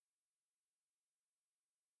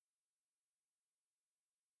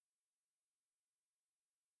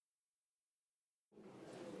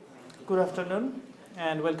Good afternoon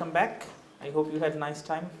and welcome back. I hope you had a nice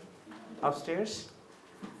time upstairs.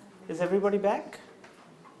 Is everybody back?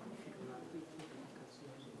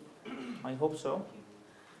 I hope so.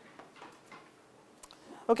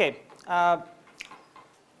 Okay.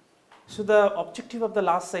 So the objective of the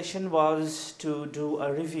last session was to do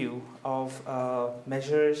a review of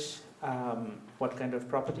measures, what kind of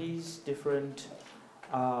properties, different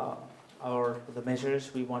or the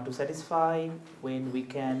measures we want to satisfy when we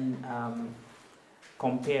can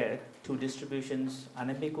compare two distributions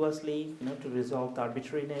unambiguously, to resolve the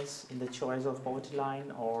arbitrariness in the choice of poverty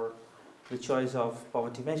line or the choice of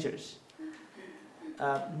poverty measures.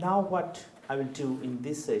 Now what I will do in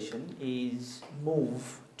this session is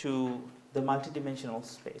move to the multidimensional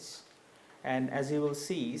space, and as you will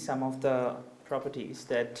see, some of the properties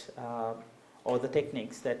that or the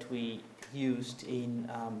techniques that we used in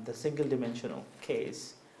the single dimensional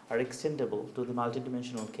case are extendable to the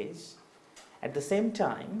multidimensional case. At the same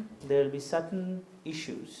time, there will be certain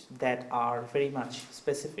issues that are very much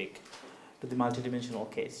specific to the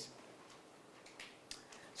multidimensional case.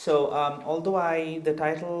 So although the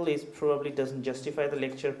title is probably doesn't justify the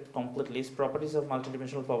lecture completely, it's properties of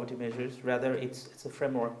multidimensional poverty measures, rather it's a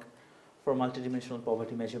framework for multidimensional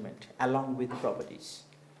poverty measurement along with properties.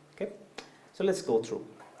 Okay, so let's go through.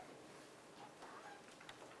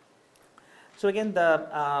 So again,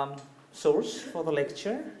 the source for the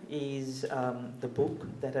lecture is the book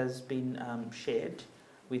that has been shared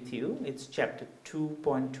with you. It's chapter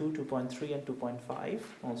 2.2, 2.3 and 2.5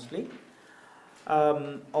 mostly.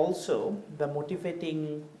 Also, the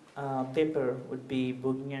motivating paper would be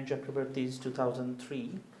Booking and Chakrabarty's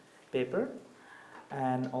 2003 paper,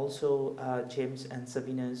 and also James and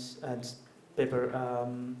Sabina's paper,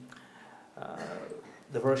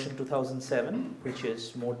 the version 2007, which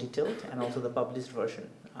is more detailed, and also the published version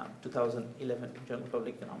 2011 Journal of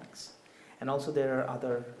Public Economics. And also there are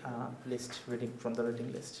other lists reading from the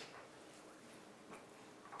reading list.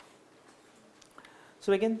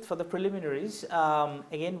 So again, for the preliminaries,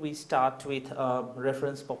 again we start with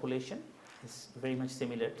reference population. It's very much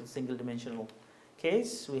similar to the single dimensional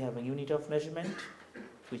case. We have a unit of measurement,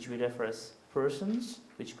 which we refer as persons,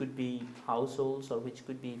 which could be households or which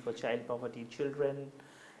could be for child poverty, children,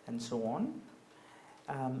 and so on.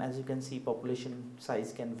 As you can see, population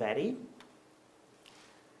size can vary.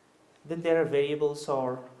 Then there are variables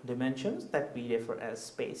or dimensions that we refer as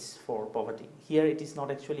space for poverty. Here it is not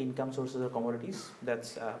actually income sources or commodities.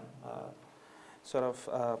 That's sort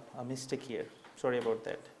of a mistake here. Sorry about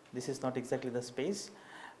that. This is not exactly the space.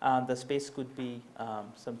 The space could be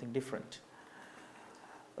something different.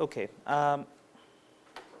 Okay.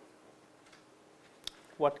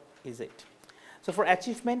 What is it? So for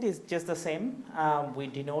achievement is just the same. We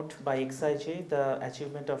denote by Xij the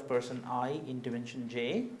achievement of person I in dimension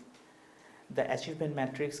J. The achievement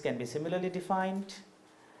matrix can be similarly defined,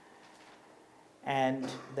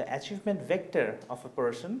 and the achievement vector of a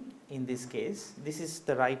person in this case, this is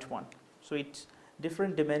the right one. So it's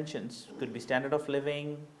different dimensions, could be standard of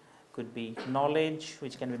living, could be knowledge,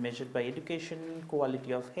 which can be measured by education,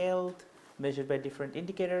 quality of health, measured by different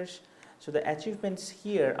indicators. So the achievements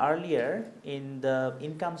here earlier in the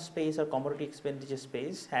income space or commodity expenditure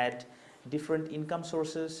space had different income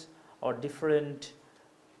sources or different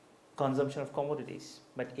consumption of commodities.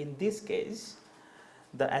 But in this case,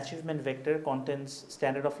 the achievement vector contains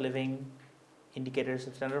standard of living, indicators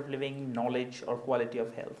of standard of living, knowledge, or quality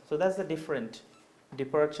of health. So that's the different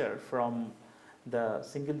departure from the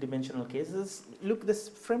single dimensional cases. Look, this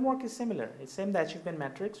framework is similar. It's same the achievement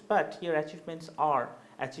matrix, but here achievements are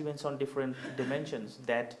achievements on different dimensions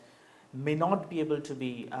that may not be able to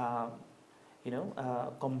be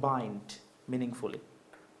combined meaningfully.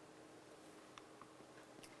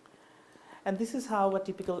 And this is how a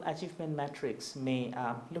typical achievement matrix may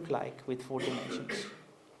look like with 4 dimensions.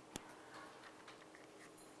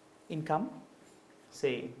 Income,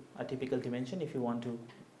 say a typical dimension if you want to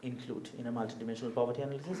include in a multidimensional poverty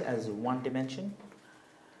analysis as 1 dimension.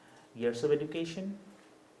 Years of education,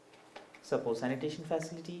 suppose sanitation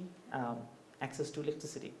facility, access to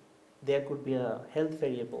electricity. There could be a health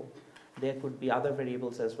variable. There could be other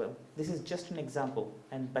variables as well. This is just an example,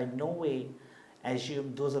 and by no way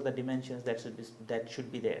assume those are the dimensions that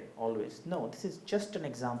should be there always. No, this is just an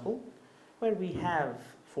example where we have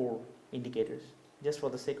 4 indicators, just for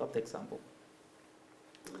the sake of the example.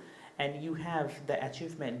 And you have the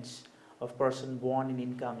achievements of person born in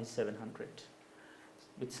income is 700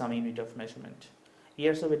 with some unit of measurement.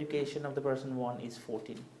 Years of education of the person born is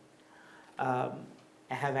 14.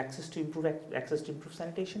 Have access to improve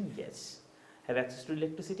sanitation? Yes. Have access to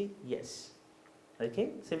electricity? Yes.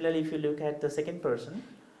 Okay. Similarly, if you look at the second person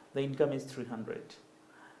The income is 300.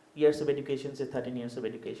 Years of education, say 13 years of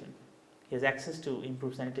education. He has access to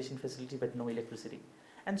improved sanitation facility but no electricity,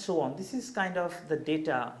 and so on. This is kind of the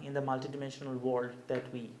data in the multidimensional world that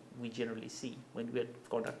we generally see when we are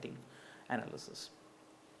conducting analysis.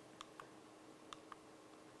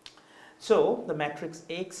 So the matrix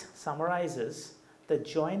X summarizes the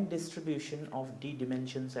joint distribution of D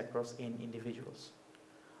dimensions across n individuals.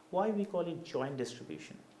 Why we call it joint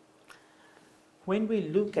distribution? When we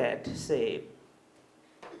look at, say,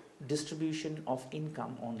 distribution of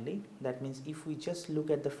income only, that means if we just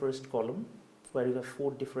look at the first column where you have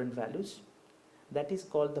 4 different values, that is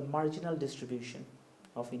called the marginal distribution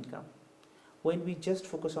of income. When we just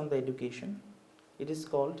focus on the education, it is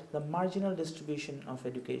called the marginal distribution of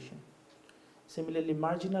education. Similarly,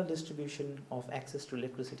 marginal distribution of access to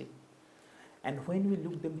electricity. And when we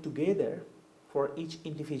look them together for each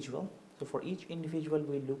individual, so for each individual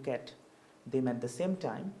we look at them at the same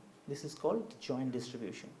time, this is called joint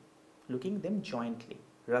distribution, looking them jointly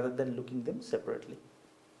rather than looking them separately.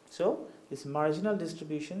 So these marginal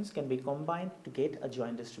distributions can be combined to get a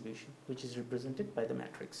joint distribution, which is represented by the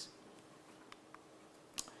matrix.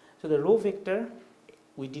 So the row vector,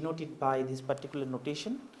 we denote it by this particular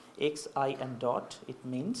notation, x, I and dot. It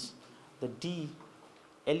means the D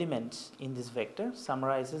elements in this vector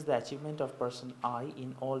summarizes the achievement of person I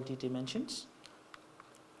in all D dimensions.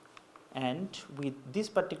 And with this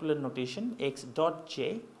particular notation, x dot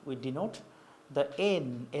j, we denote the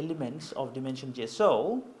n elements of dimension j.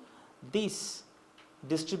 So this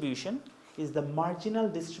distribution is the marginal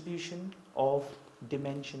distribution of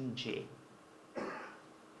dimension j.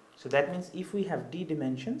 So that means if we have D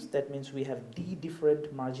dimensions, that means we have D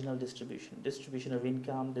different marginal distribution of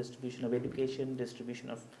income, distribution of education,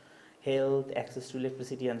 distribution of health, access to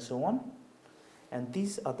electricity and so on. And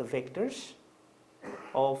these are the vectors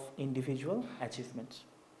of individual achievements.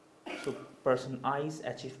 So person I's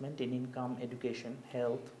achievement in income, education,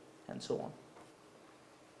 health and so on.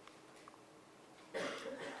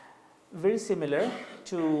 Very similar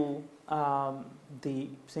to the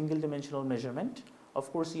single dimensional measurement. Of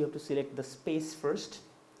course, you have to select the space first.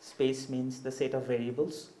 Space means the set of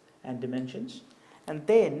variables and dimensions. And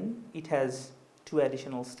then it has 2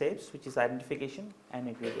 additional steps, which is identification and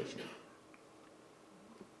aggregation.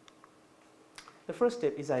 The first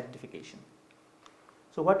step is identification.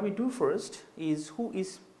 So what we do first is, who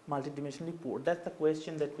is multidimensionally poor? That's the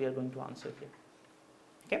question that we are going to answer here.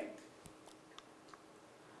 Okay?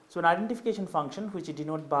 So an identification function, which is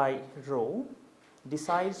denoted by rho,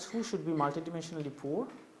 decides who should be multidimensionally poor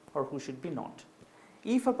or who should be not.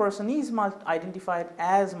 If a person is identified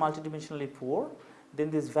as multidimensionally poor,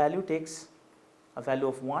 then this value takes a value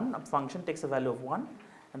of 1, a function takes a value of 1,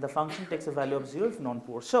 and the function takes a value of 0 if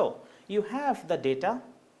non-poor. So you have the data,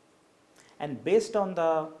 and based on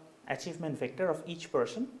the achievement vector of each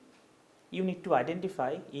person, you need to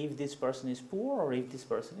identify if this person is poor or if this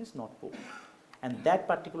person is not poor. And that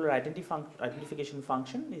particular identification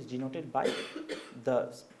function is denoted by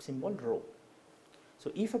the symbol rho.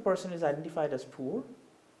 So if a person is identified as poor,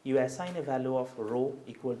 you assign a value of rho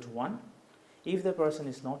equal to 1. If the person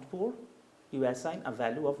is not poor, you assign a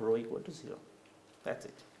value of rho equal to 0. That's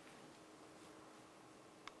it.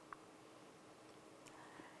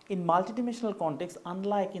 In multidimensional context,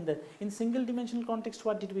 unlike in single dimensional context,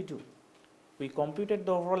 what did we do? We computed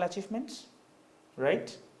the overall achievements,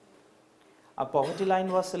 right? A poverty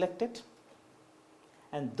line was selected,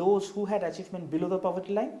 and those who had achievement below the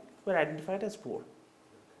poverty line were identified as poor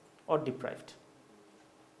or deprived.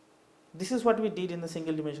 This is what we did in the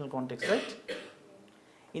single dimensional context, right?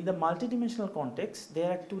 In the multidimensional context,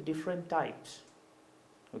 there are 2 different types.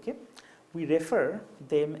 Okay, we refer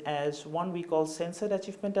them as one we call censored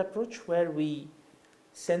achievement approach, where we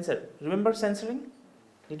censor. Remember censoring?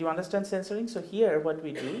 Did you understand censoring? So here what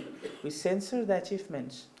we do, we censor the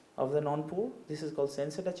achievements of the non-poor. This is called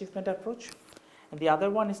censored achievement approach. And the other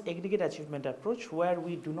one is aggregate achievement approach, where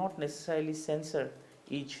we do not necessarily censor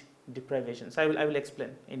each deprivation. So I will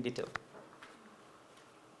explain in detail.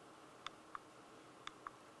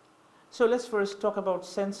 So let's first talk about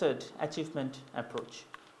censored achievement approach.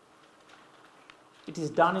 It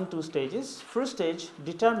is done in 2 stages. First stage,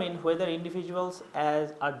 determine whether individuals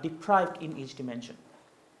are deprived in each dimension.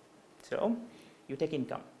 So you take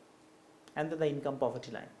income and then the income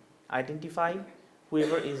poverty line. Identify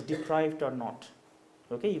whoever is deprived or not.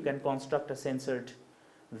 Okay, you can construct a censored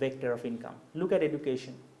vector of income. Look at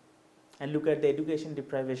education and look at the education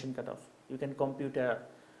deprivation cutoff. You can compute a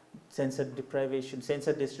censored deprivation,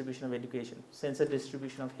 censored distribution of education, censored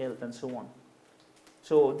distribution of health and so on.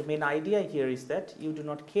 So the main idea here is that you do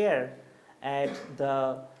not care at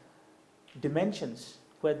the dimensions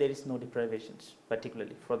where there is no deprivations,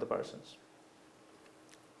 particularly for the persons.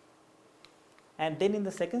 And then in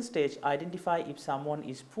the second stage, identify if someone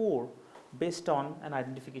is poor based on an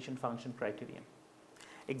identification function criterion.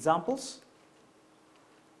 Examples: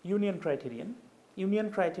 union criterion.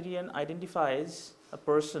 Union criterion identifies a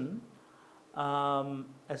person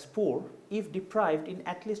as poor if deprived in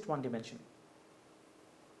at least one dimension.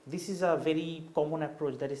 This is a very common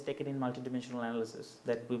approach that is taken in multidimensional analysis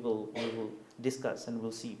that we will discuss, and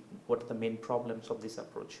we'll see what are the main problems of this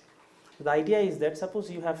approach. The idea is that suppose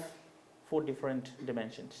you have 4 different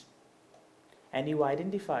dimensions and you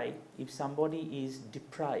identify if somebody is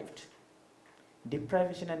deprived.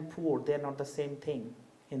 Deprivation and poor, they are not the same thing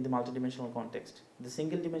in the multidimensional context. In the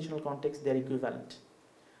single dimensional context, they are equivalent.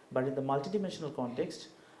 But in the multidimensional context,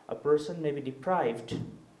 a person may be deprived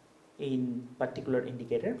in particular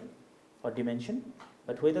indicator or dimension,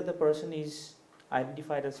 but whether the person is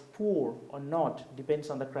identified as poor or not depends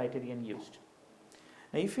on the criterion used.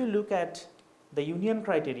 Now if you look at the union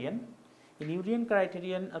criterion, in union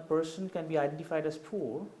criterion a person can be identified as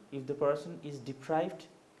poor if the person is deprived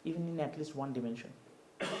even in at least one dimension.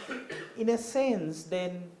 In a sense,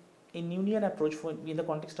 then in union approach, in the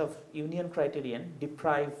context of union criterion,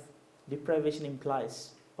 deprivation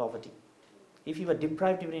implies poverty. If you are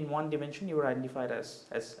deprived even in one dimension, you are identified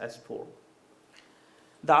as poor.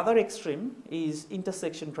 The other extreme is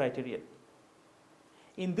intersection criterion.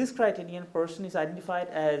 In this criterion, person is identified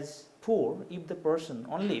as poor if the person,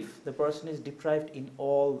 only if the person is deprived in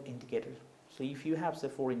all indicators. So if you have say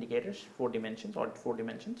 4 indicators, 4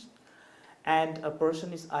 dimensions, and a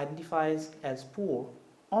person is identified as poor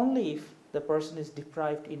only if the person is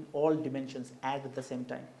deprived in all dimensions at the same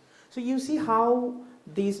time. So you see how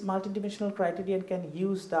these multidimensional criterion can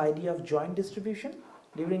use the idea of joint distribution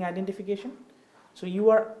during identification. So you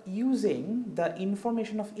are using the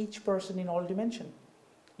information of each person in all dimension.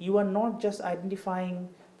 You are not just identifying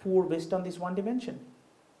poor based on this one dimension.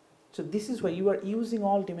 So this is where you are using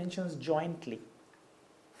all dimensions jointly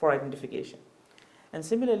for identification. And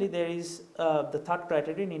similarly, there is the third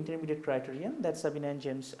criterion, intermediate criterion, that Sabina and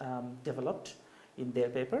James developed in their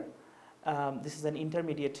paper. This is an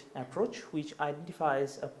intermediate approach which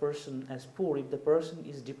identifies a person as poor if the person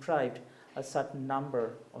is deprived a certain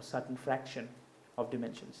number or certain fraction of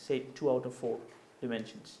dimensions, say 2 out of 4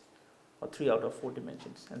 dimensions or 3 out of 4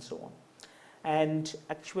 dimensions and so on. And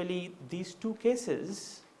actually these 2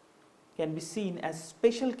 cases can be seen as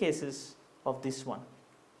special cases of this one,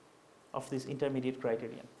 of this intermediate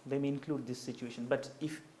criterion. They may include this situation, but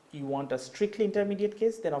if you want a strictly intermediate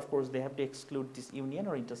case, then of course they have to exclude this union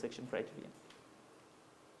or intersection criterion.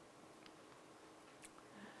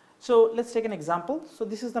 So let's take an example. So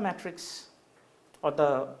this is the matrix or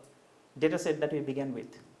the data set that we began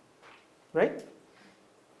with, right?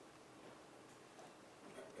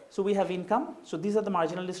 So we have income. So these are the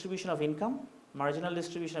marginal distribution of income, marginal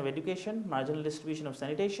distribution of education, marginal distribution of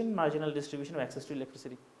sanitation, marginal distribution of access to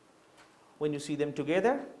electricity. When you see them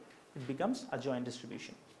together, it becomes a joint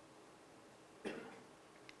distribution.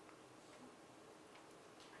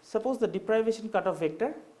 Suppose the deprivation cutoff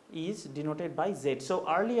vector is denoted by Z. So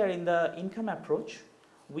earlier in the income approach,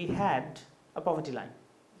 we had a poverty line.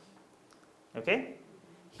 Okay?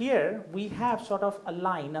 Here we have sort of a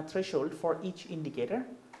line, a threshold for each indicator,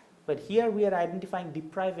 but here we are identifying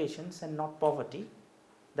deprivations and not poverty.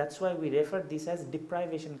 That's why we refer this as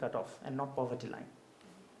deprivation cutoff and not poverty line.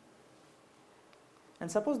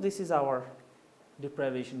 And suppose this is our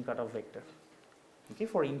deprivation cutoff vector. Okay,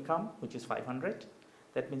 for income, which is 500.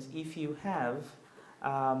 That means if you have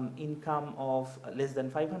income of less than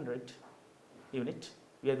 500 unit,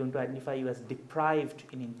 we are going to identify you as deprived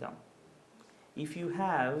in income. If you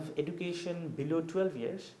have education below 12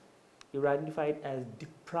 years, you are identified as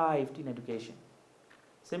deprived in education.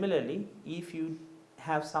 Similarly, if you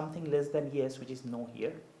have something less than yes, which is no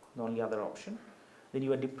here, the only other option, then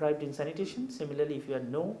you are deprived in sanitation. Similarly, if you are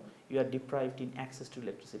no, you are deprived in access to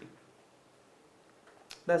electricity.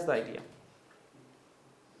 That's the idea.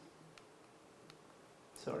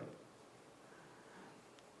 Sorry.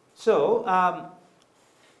 So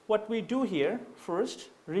what we do here, first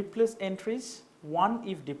replace entries 1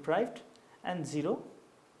 if deprived and 0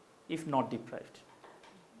 if not deprived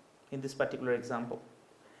in this particular example.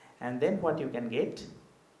 And then what you can get,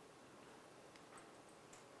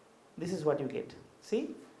 this is what you get.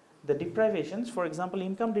 See, the deprivations, for example,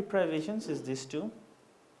 income deprivations is these 2.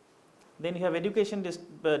 Then you have education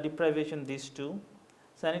deprivation, these 2,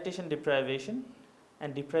 sanitation deprivation,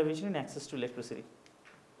 and deprivation in access to electricity.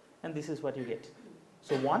 And this is what you get.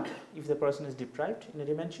 So 1 if the person is deprived in a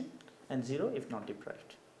dimension, and 0 if not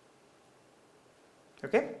deprived.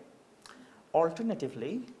 Okay?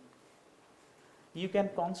 Alternatively, you can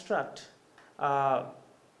construct a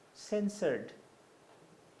censored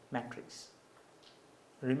matrix.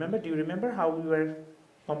 Do you remember how we were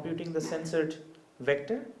computing the censored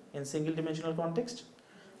vector in single dimensional context?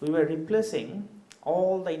 We were replacing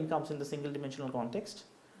all the incomes in the single dimensional context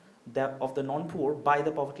of the non-poor by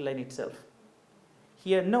the poverty line itself.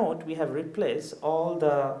 Here note, we have replaced all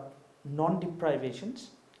the non-deprivations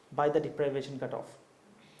by the deprivation cutoff.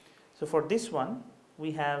 So for this one,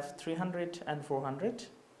 we have 300 and 400.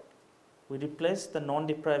 We replace the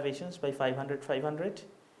non-deprivations by 500, 500.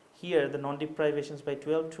 Here the non-deprivations by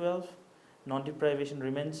 12, 12. Non-deprivation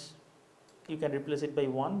remains, you can replace it by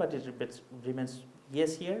 1, but it remains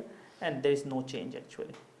yes here, and there is no change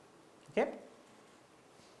actually. Okay?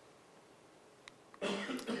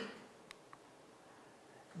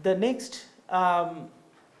 The next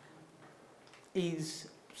is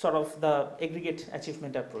sort of the aggregate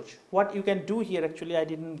achievement approach. What you can do here, actually I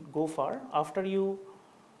didn't go far, after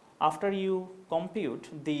you compute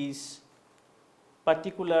these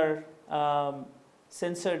particular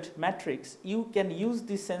censored matrix, you can use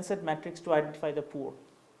this censored matrix to identify the poor,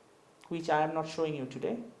 which I am not showing you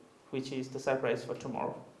today, which is the surprise for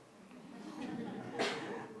tomorrow.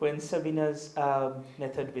 When Sabina's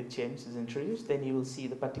method with James is introduced, then you will see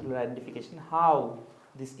the particular identification, how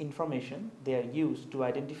this information they are used to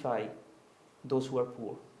identify those who are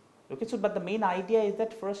poor. Okay, so but the main idea is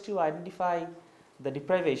that first you identify the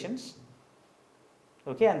deprivations,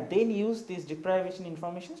 okay, and then use these deprivation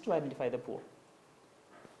informations to identify the poor.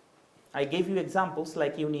 I gave you examples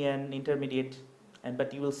like union, intermediate,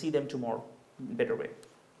 but you will see them tomorrow in a better way.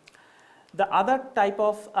 The other type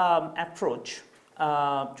of approach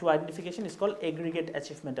to identification is called aggregate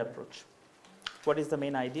achievement approach. What is the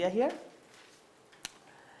main idea here?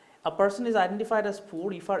 A person is identified as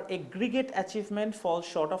poor if our aggregate achievement falls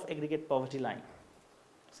short of aggregate poverty line.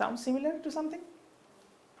 Sounds similar to something?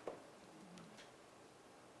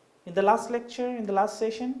 In the last lecture, in the last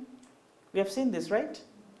session, we have seen this, right?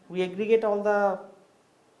 We aggregate all the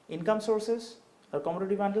income sources or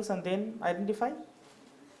commodity bundles and then identify.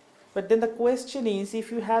 But then the question is,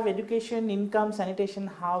 if you have education, income, sanitation,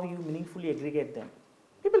 how you meaningfully aggregate them?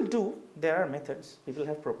 People do, there are methods people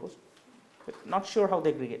have proposed, but not sure how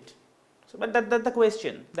they aggregate. So, but that's the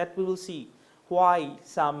question that we will see, why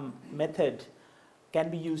some method can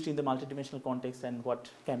be used in the multidimensional context and what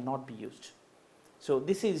cannot be used. So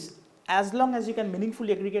this is, as long as you can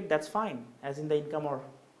meaningfully aggregate, that's fine, as in the income or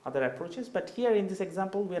other approaches, but here in this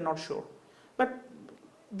example we are not sure. But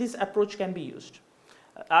this approach can be used,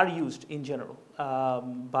 are used in general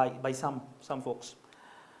by some folks.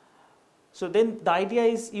 So then the idea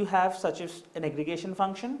is you have such as an aggregation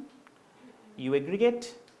function, you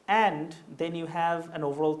aggregate, and then you have an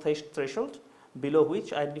overall threshold below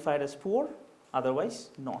which identified as poor, otherwise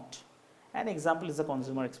not. An example is the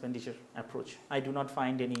consumer expenditure approach. I do not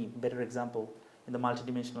find any better example in the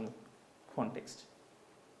multidimensional context.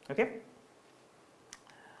 Okay?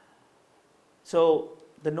 So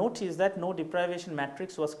the note is that no deprivation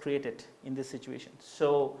matrix was created in this situation.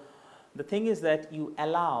 So the thing is that you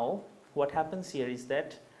allow, what happens here is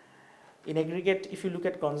that in aggregate, if you look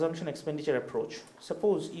at consumption expenditure approach,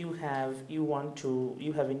 suppose you have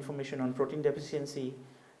information on protein deficiency,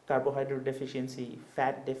 carbohydrate deficiency,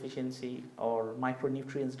 fat deficiency, or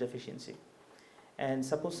micronutrients deficiency. And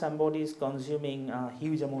suppose somebody is consuming a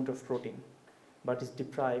huge amount of protein but is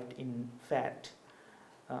deprived in fat,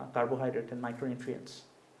 carbohydrate and micronutrients.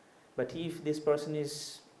 But if this person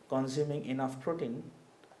is consuming enough protein,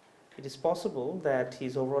 it is possible that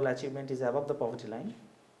his overall achievement is above the poverty line,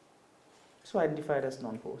 so identified as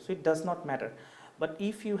non-poor. So it does not matter. But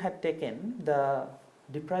if you had taken the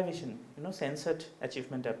deprivation, censored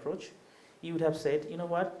achievement approach, you would have said, you know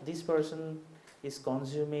what, this person is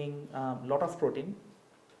consuming a lot of protein,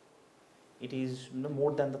 it is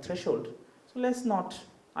more than the threshold, so let's not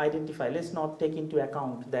identify, let's not take into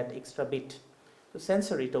account that extra bit, so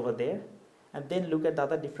censor it over there and then look at the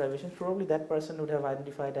other deprivations. Probably that person would have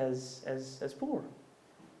identified as poor.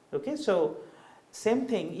 Okay, so same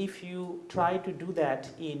thing, if you try to do that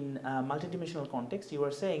in a multidimensional context, you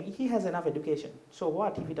are saying he has enough education, so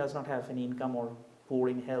what if he does not have any income or poor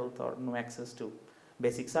in health or no access to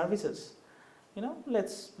basic services?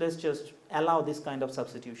 Let's just allow this kind of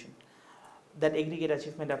substitution. That aggregate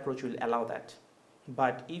achievement approach will allow that.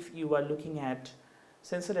 But if you are looking at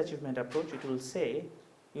censored achievement approach, it will say,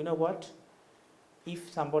 you know what,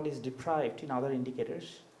 if somebody is deprived in other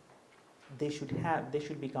indicators, they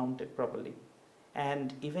should be counted properly.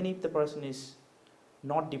 And even if the person is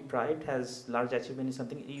not deprived, has large achievement in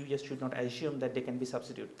something, you just should not assume that they can be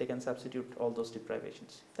substituted. They can substitute all those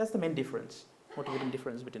deprivations. That's the main difference, motivating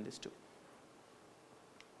difference between these two.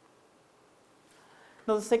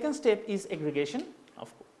 Now the second step is aggregation.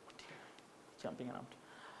 Of course, jumping around.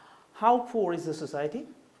 How poor is the society?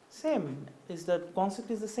 Same, is the concept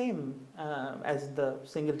is the same as the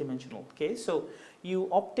single dimensional case. So you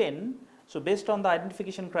obtain, so based on the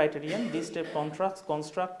identification criterion, this step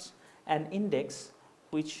constructs an index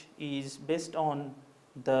which is based on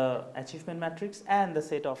the achievement matrix and the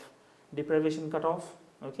set of deprivation cutoff,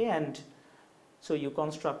 okay, and so you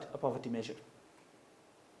construct a poverty measure.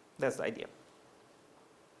 That's the idea.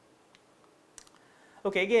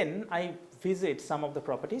 Okay, again I visit some of the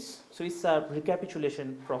properties. So it's a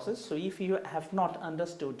recapitulation process. So if you have not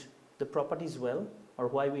understood the properties well or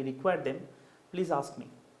why we require them, please ask me.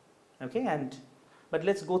 Okay, but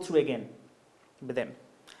let's go through again with them.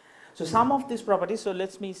 So some of these properties, so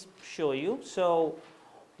let me show you. So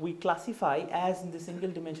we classify, as in the single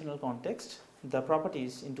dimensional context, the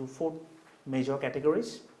properties into 4 major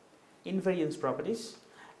categories. Invariance properties.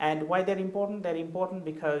 And why they're important? They're important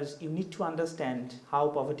because you need to understand how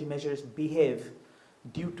poverty measures behave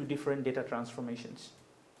due to different data transformations.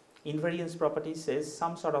 Invariance property says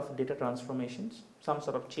some sort of data transformations, some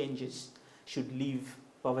sort of changes should leave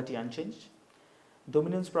poverty unchanged.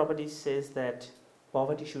 Dominance property says that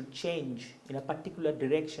poverty should change in a particular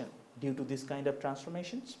direction due to this kind of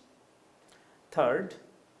transformations. Third,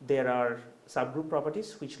 there are subgroup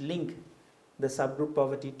properties which link the subgroup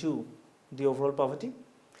poverty to the overall poverty,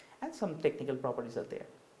 and some technical properties are there.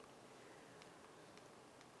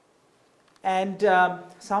 And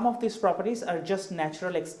some of these properties are just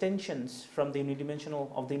natural extensions from the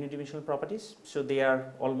unidimensional properties. So they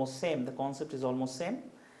are almost same. The concept is almost same.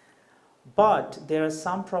 But there are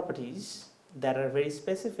some properties that are very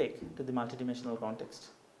specific to the multidimensional context.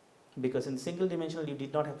 Because in single dimensional you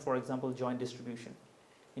did not have, for example, joint distribution.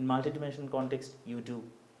 In multidimensional context you do.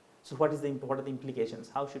 So what are the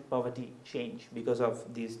implications? How should poverty change because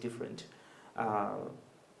of these different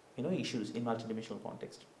issues in multidimensional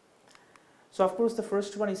context? So of course the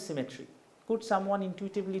first one is symmetry. Could someone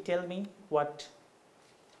intuitively tell me what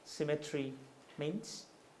symmetry means?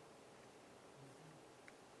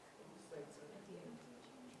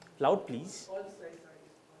 Loud please.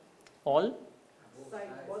 All?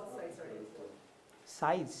 Both sides are equal.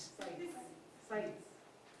 Sides. Sides.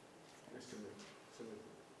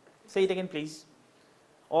 Say it again please.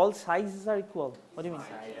 All sizes are equal. What do you mean?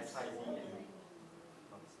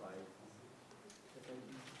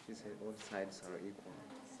 She said all sides are equal.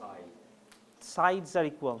 Sides are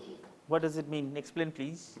equal. What does it mean? Explain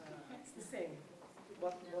please. It's the same.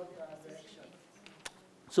 Both directions.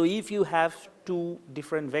 So if you have 2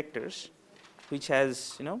 different vectors which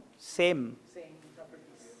has same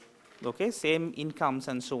Properties. okay, same incomes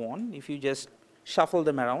and so on, if you just shuffle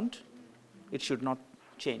them around, it should not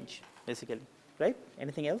change basically, right?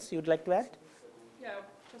 Anything else you'd like to add? Yeah,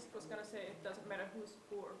 just was gonna say it doesn't matter who's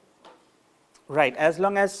poor. Right, as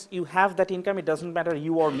long as you have that income, it doesn't matter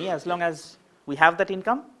you or me, as long as we have that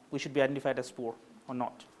income, we should be identified as poor or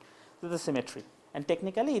not. So the symmetry. And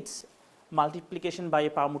technically it's multiplication by a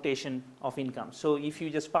permutation of income. So if you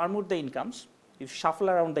just permute the incomes, you shuffle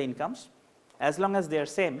around the incomes, as long as they are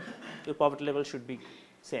same, your poverty level should be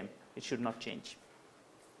same. It should not change.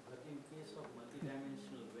 But in case of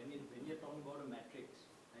multidimensional, when you're talking about a matrix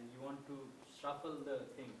and you want to shuffle the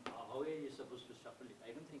thing, how are you supposed to shuffle it?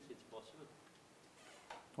 I don't think it's possible.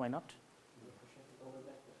 Why not?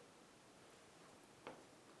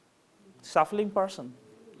 Shuffling person.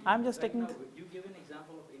 I'm just taking. Now, you give an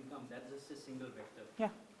example of income, that's just a single vector. Yeah.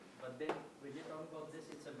 But then when you're talking about this,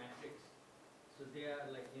 it's a matrix. So they are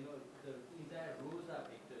like, the entire rows are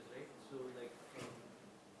vectors, right? So like.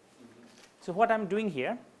 So what I'm doing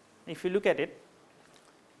here, if you look at it,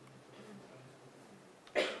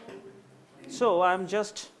 so I'm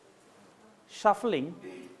just shuffling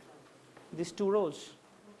these 2 rows.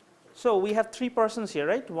 So we have 3 persons here,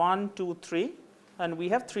 right? 1, 2, 3, and we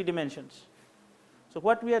have 3 dimensions. So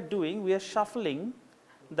what we are doing, we are shuffling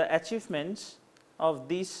the achievements of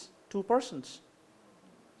these 2 persons.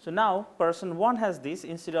 So now person 1 has this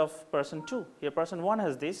instead of person 2. Here person 1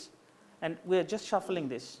 has this, and we are just shuffling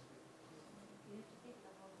this.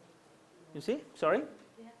 You see? Sorry?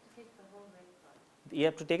 You have to take the whole vector. You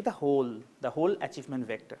have to take the whole achievement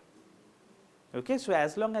vector. Okay, so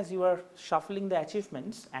as long as you are shuffling the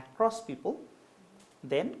achievements across people,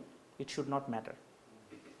 then it should not matter.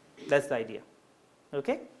 That's the idea.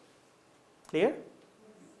 Okay? Clear?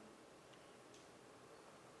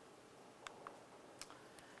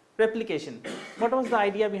 Replication. What was the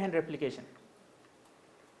idea behind replication?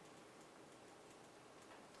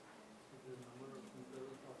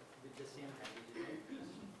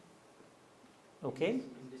 Okay, In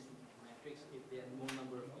this matrix, if there are more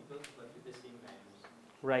number of people but with the same values,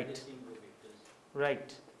 right, the same row vectors.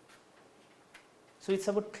 right. So it's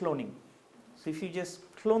about cloning. So if you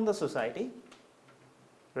just clone the society,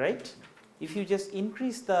 right, if you just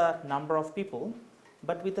increase the number of people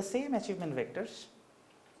but with the same achievement vectors,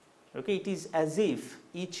 okay, it is as if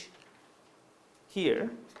each here,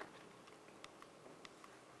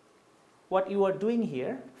 what you are doing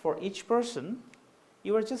here for each person,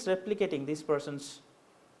 you are just replicating this person's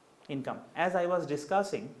income. As I was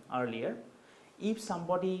discussing earlier, if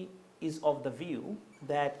somebody is of the view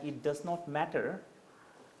that it does not matter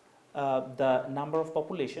the number of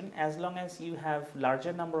population, as long as you have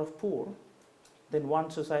larger number of poor, then one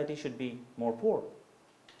society should be more poor.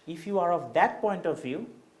 If you are of that point of view,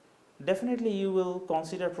 definitely you will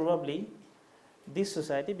consider probably this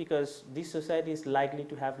society, because this society is likely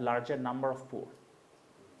to have larger number of poor,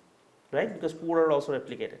 right, because poor are also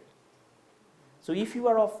replicated. So if you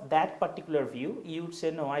are of that particular view, you would say,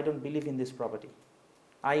 no, I don't believe in this property.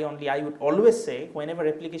 I would always say, whenever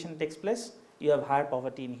replication takes place, you have higher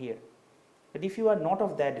poverty in here. But if you are not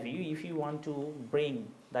of that view, if you want to bring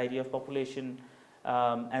the idea of population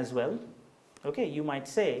as well, okay, you might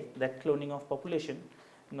say that cloning of population,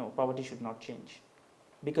 no, poverty should not change.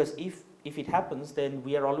 Because if it happens, then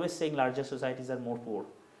we are always saying larger societies are more poor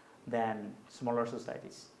than smaller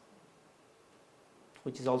societies,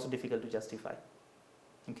 which is also difficult to justify.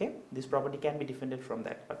 Okay, this property can be defended from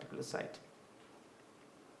that particular side.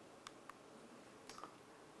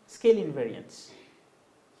 Scale invariance.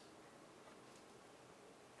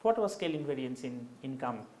 What was scale invariance in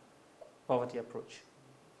income poverty approach?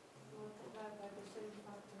 Multiplied by the same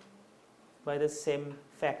factor. By the same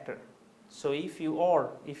factor. So if you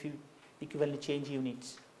equivalently change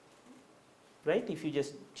units, right? If you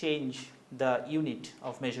just change the unit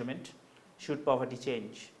of measurement, should poverty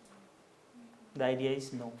change? The idea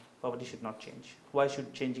is no, poverty should not change. Why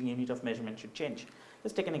should changing unit of measurement should change?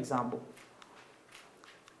 Let's take an example.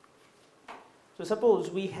 So suppose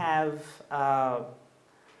we have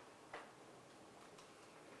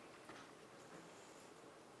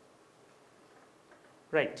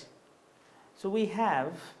right. So we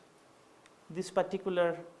have this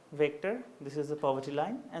particular vector, this is the poverty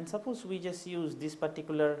line, and suppose we just use this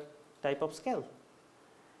particular type of scale.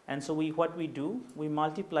 And so what we do, we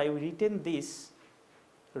retain this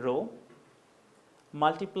row,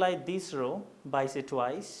 multiply this row by say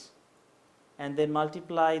twice, and then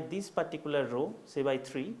multiply this particular row say by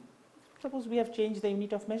 3. Suppose we have changed the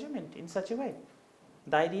unit of measurement in such a way.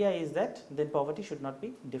 The idea is that then poverty should not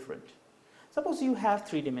be different. Suppose you have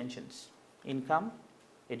 3 dimensions: income,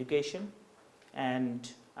 education,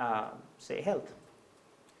 and say health.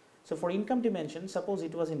 So for income dimension, suppose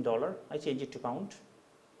it was in dollar, I change it to pound.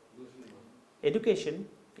 Education,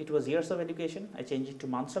 it was years of education, I change it to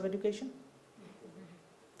months of education.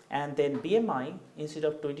 And then BMI, instead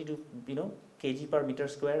of 22 kg per meter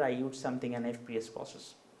square, I use something an FPS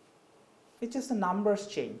process. It's just the numbers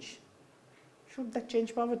change. Should that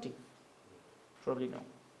change poverty? Probably no.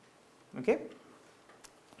 Okay,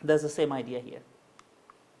 that's the same idea here.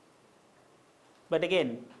 But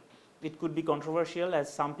again, it could be controversial,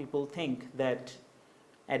 as some people think that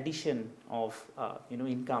addition of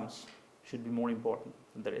incomes should be more important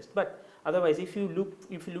than the rest. But otherwise, if you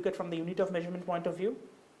look at from the unit of measurement point of view,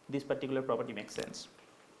 this particular property makes sense.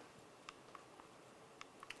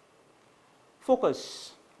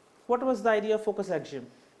 Focus. What was the idea of focus axiom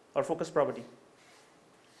or focus property?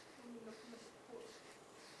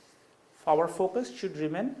 Our focus should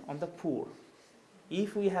remain on the poor.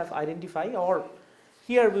 If we have identified, or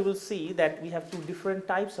here we will see that we have 2 different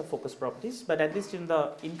types of focus properties, but at least in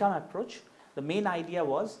the income approach, the main idea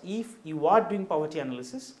was, if you are doing poverty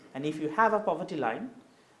analysis and if you have a poverty line,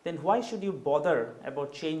 then why should you bother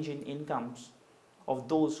about change in incomes of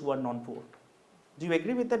those who are non-poor? Do you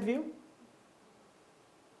agree with that view?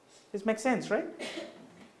 This makes sense, right?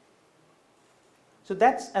 So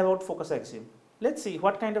that's about focus axiom. Let's see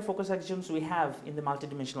what kind of focus axioms we have in the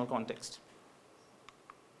multidimensional context.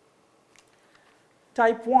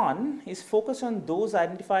 Type 1 is focus on those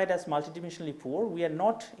identified as multidimensionally poor. We are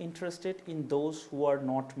not interested in those who are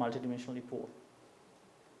not multidimensionally poor.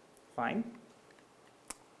 Fine.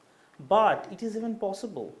 But it is even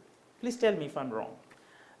possible, please tell me if I'm wrong,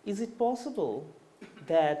 is it possible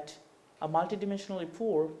that a multidimensionally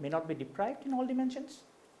poor may not be deprived in all dimensions?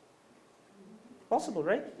 Possible,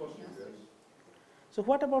 right? So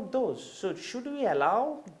what about those? So should we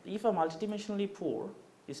allow, if a multidimensionally poor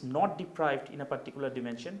is not deprived in a particular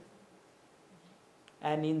dimension,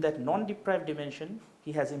 and in that non-deprived dimension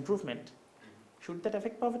he has improvement, should that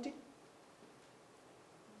affect poverty?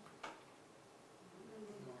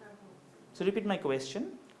 So repeat my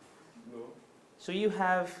question. So you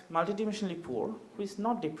have multidimensionally poor who is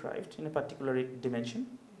not deprived in a particular dimension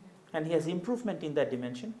and he has improvement in that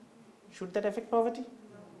dimension. Should that affect poverty?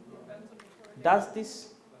 Does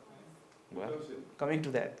this? Well, coming to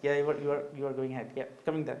that. Yeah, you are going ahead. Yeah,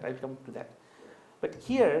 coming that. I'll come to that. But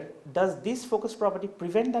here, does this focus property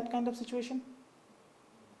prevent that kind of situation?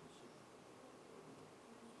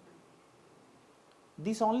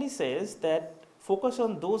 This only says that focus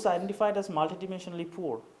on those identified as multidimensionally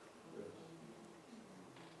poor.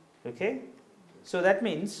 Okay? So that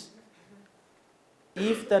means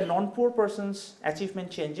if the non-poor person's achievement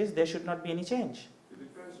changes, there should not be any change. It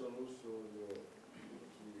depends on also the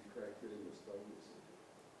criteria in the studies.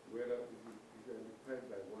 Whether if you are defined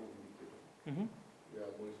by one indicator, you are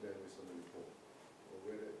multidimensionally poor. Or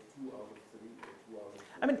whether 2 out of 3 or 2 out of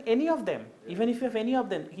 4. I mean, any of them, even if you have any of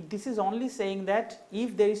them, this is only saying that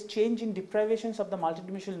if there is change in deprivations of the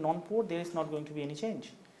multidimensional non-poor, there is not going to be any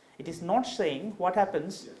change. It is not saying what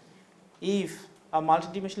happens if a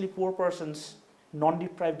multidimensionally poor person's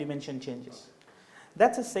non-deprived dimension changes.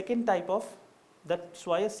 That's a second type of, that's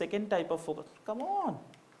why a second type of focus, come on.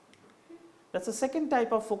 That's a second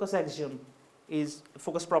type of focus axiom is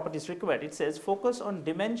focus property is required. It says focus on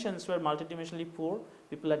dimensions where multidimensionally poor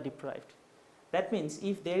people are deprived. That means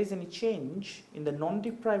if there is any change in the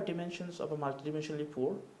non-deprived dimensions of a multidimensionally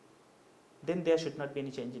poor, then there should not be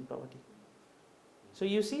any change in poverty. So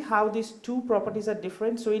you see how these two properties are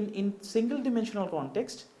different. So in single dimensional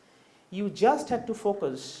context, you just had to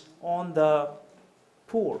focus on the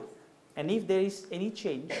poor, and if there is any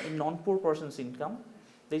change in non-poor person's income,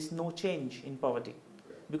 there is no change in poverty.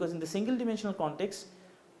 Because in the single dimensional context,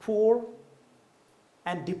 poor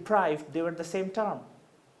and deprived, they were the same term,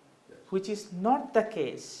 which is not the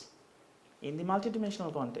case in the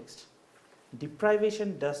multidimensional context.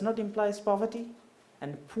 Deprivation does not imply poverty,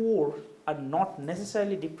 and poor are not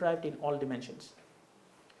necessarily deprived in all dimensions.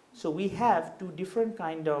 So we have two different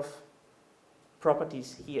kind of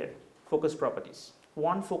properties here, focus properties.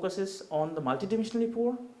 One focuses on the multidimensionally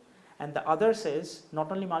poor, and the other says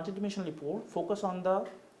not only multidimensionally poor, focus on the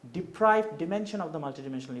deprived dimension of the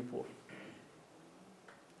multidimensionally poor.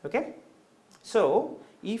 Okay? So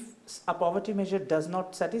if a poverty measure does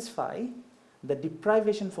not satisfy the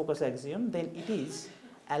deprivation focus axiom, then it is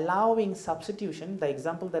allowing substitution, the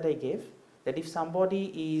example that I gave, that if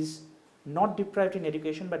somebody is not deprived in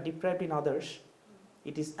education but deprived in others,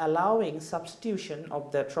 it is allowing substitution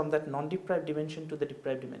of that from that non-deprived dimension to the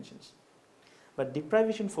deprived dimensions. But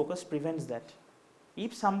deprivation focus prevents that.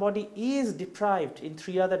 If somebody is deprived in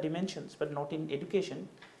 3 other dimensions but not in education,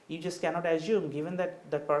 you just cannot assume, given that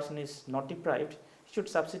that person is not deprived, he should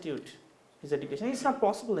substitute his education. It's not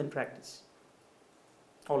possible in practice,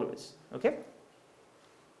 always. Okay? I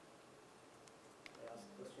ask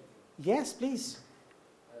a question? Yes, please.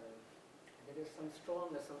 There is some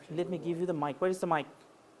strong assumption. Let me give you the mic. Where is the mic?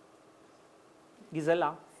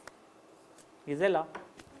 Gisela. Gisela.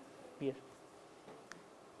 Here.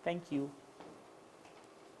 Thank you.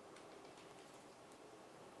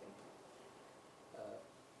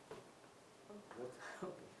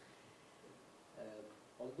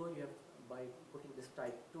 Although you have, by putting this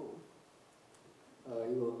type 2,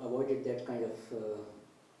 you avoided that kind of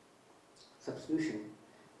substitution,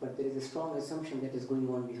 but there is a strong assumption that is going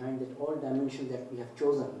on behind that all dimensions that we have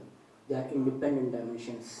chosen, they are independent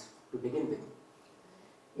dimensions to begin with.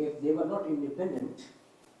 If they were not independent,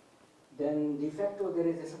 then de facto there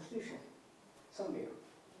is a substitution somewhere.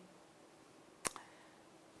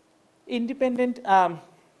 Independent.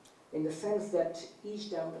 In the sense that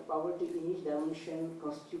each poverty in each dimension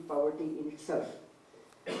constitutes poverty in itself.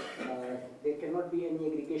 There cannot be any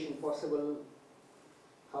aggregation possible.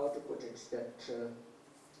 How to put it? That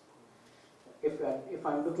if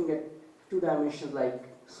I'm looking at 2 dimensions like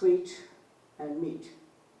sweet and meat,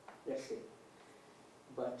 let's say,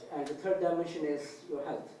 and the 3rd dimension is your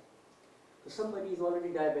health. So somebody is already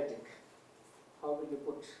diabetic. How will you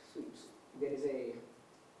put sweets? There is a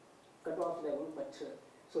cutoff level, but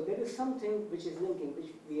so there is something which is linking,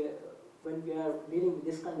 which we are, when we are dealing with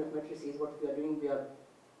this kind of matrices, what we are doing, we are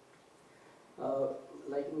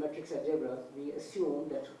like in matrix algebra, we assume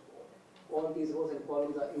that all these rows and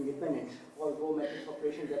columns are independent. All row matrix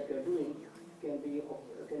operations that we are doing can be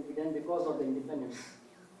done because of the independence.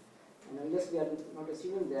 And unless we are not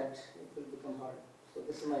assuming that, it will become hard. So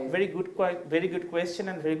this is my Very good question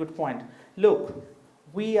and very good point. Look,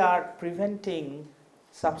 we are preventing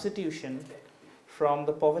substitution from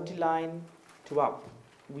the poverty line to up.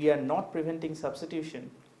 We are not preventing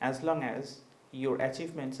substitution as long as your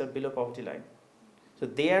achievements are below poverty line. So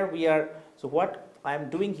there we are. So what I am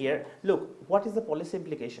doing here, look, what is the policy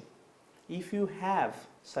implication? if you have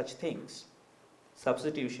such things,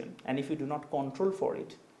 substitution, and if you do not control for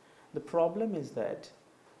it, the problem is that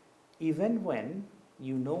even when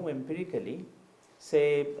you know empirically,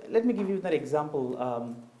 say, let me give you that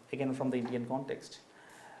example again from the Indian context.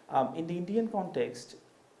 In the Indian context,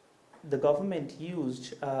 the government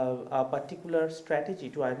used a particular strategy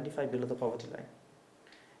to identify below the poverty line.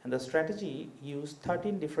 And the strategy used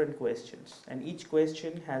 13 different questions, and each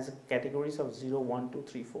question has categories of 0, 1, 2,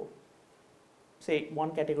 3, 4. Say one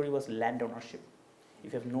category was land ownership.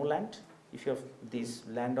 If you have no land, if you have this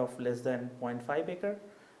land of less than 0.5 acre,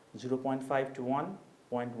 0.5 to 1,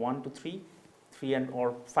 0.1 to 3, 3 and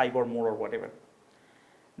or 5 or more or whatever.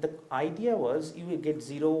 The idea was you will get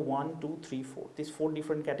 0, 1, 2, 3, 4. These 4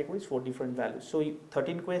 different categories, 4 different values. So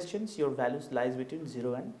 13 questions, your values lies between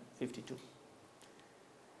 0 and 52.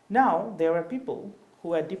 Now there are people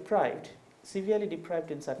who are deprived, severely deprived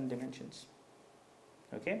in certain dimensions.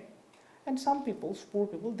 Okay? And some people, poor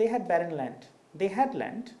people, they had barren land. They had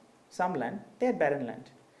land, some land, they had barren land.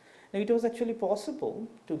 Now it was actually possible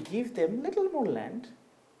to give them little more land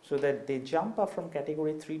so that they jump up from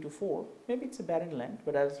category 3 to 4. Maybe it's a barren land,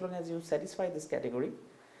 but as long as you satisfy this category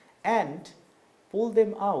and pull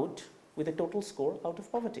them out with a total score out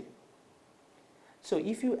of poverty. So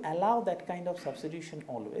if you allow that kind of substitution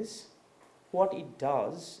always, what it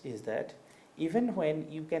does is that even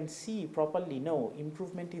when you can see properly, no,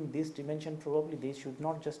 improvement in this dimension, probably they should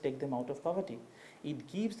not just take them out of poverty. It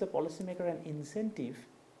gives the policymaker an incentive,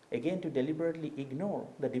 again, to deliberately ignore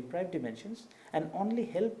the deprived dimensions and only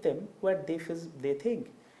help them where they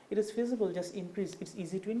think it is feasible, just increase, it's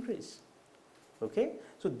easy to increase. Okay?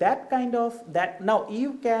 So that kind of, now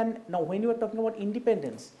when you are talking about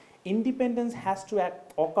independence, independence has to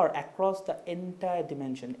occur across the entire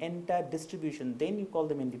dimension, entire distribution, then you call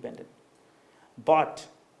them independent. But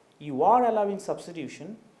you are allowing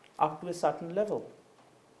substitution up to a certain level.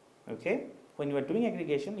 Okay? When you are doing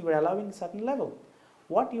aggregation, you are allowing a certain level.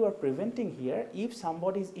 What you are preventing here, if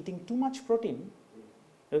somebody is eating too much protein,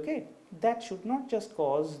 okay, that should not just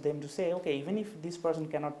cause them to say, okay, even if this person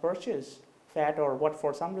cannot purchase fat or what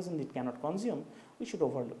for some reason it cannot consume, we should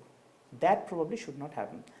overlook. That probably should not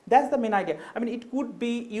happen. That's the main idea. I mean, it could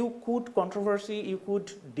be, you could controversy, you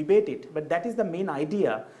could debate it, but that is the main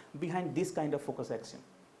idea behind this kind of focus axiom.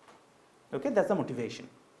 Okay, that's the motivation.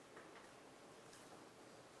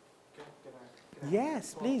 Can I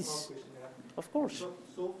Yes, please. question? Of course.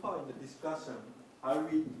 So far in the discussion, are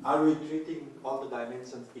we treating all the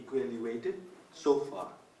dimensions equally weighted so far?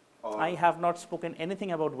 Or I have not spoken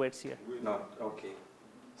anything about weights here. not? Okay.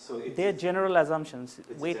 So it's They're general assumptions.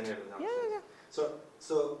 it's Weight. general Yeah, assumptions. yeah.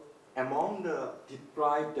 So among the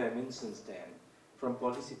deprived dimensions then, from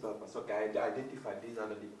policy purpose, okay, I identified these are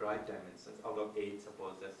the deprived dimensions. Out of 8,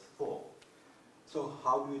 suppose that's 4. So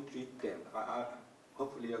how do you treat them?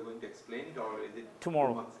 Hopefully you're going to explain it, or is it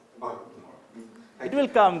Tomorrow. tomorrow. It will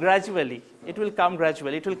come gradually. It will come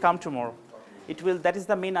gradually. It will come tomorrow. It will. That is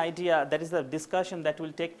the main idea. That is the discussion that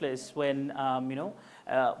will take place when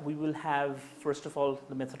we will have, first of all,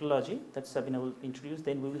 the methodology that Sabina will introduce.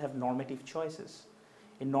 Then we will have normative choices.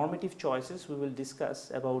 In normative choices, we will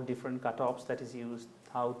discuss about different cutoffs that is used,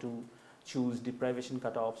 how to choose deprivation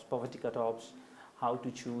cutoffs, poverty cutoffs, how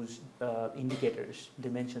to choose indicators,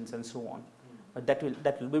 dimensions, and so on. But that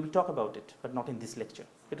will we will talk about it, but not in this lecture.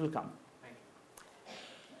 It will come. Thank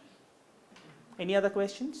you. Any other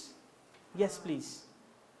questions? Yes, please.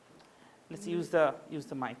 Let's use the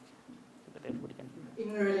mic so that everybody can hear.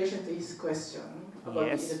 In relation to his question about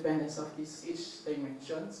Yes. the independence of each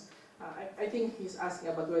dimensions, I think he's asking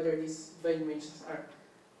about whether these dimensions are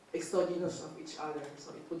exogenous of each other.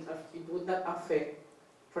 So it would not affect,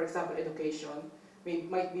 for example, education.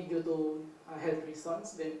 Might be due to health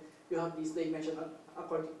reasons. Then you have this dimension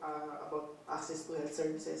about access to health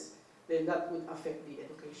services. Then that would affect the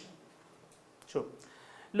education. Sure.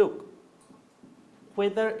 Look,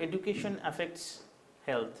 whether education affects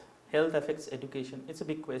health, health affects education, it's a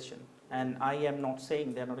big question. And I am not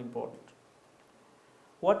saying they're not important.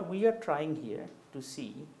 What we are trying here to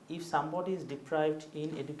see, if somebody is deprived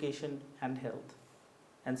in education and health,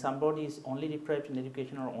 and somebody is only deprived in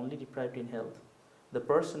education or only deprived in health, the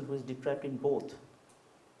person who is deprived in both,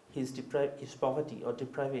 his poverty or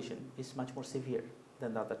deprivation is much more severe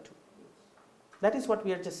than the other two. That is what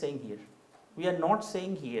we are just saying here. We are not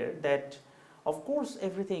saying here that, of course,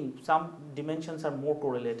 some dimensions are more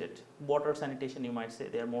correlated. Water, sanitation, you might say,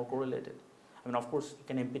 they are more correlated. I mean, of course, you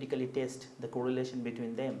can empirically test the correlation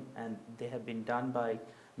between them, and they have been done by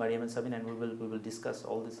Mariam and Sabine, and we will discuss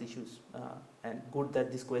all these issues. And good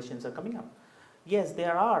that these questions are coming up. Yes,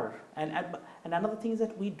 there are. And another thing is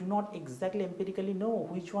that we do not exactly empirically know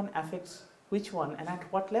which one affects which one and at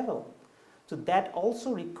what level. So that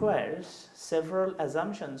also requires several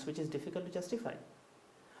assumptions which is difficult to justify.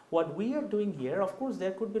 What we are doing here, of course,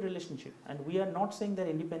 there could be relationship, and we are not saying they're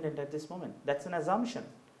independent at this moment. That's an assumption.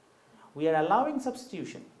 We are allowing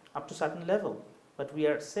substitution up to certain level, but we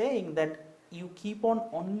are saying that you keep on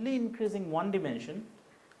only increasing one dimension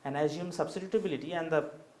and assume substitutability, and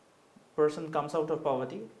the person comes out of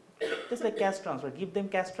poverty, just like cash transfer. Give them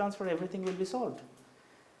cash transfer, everything will be solved.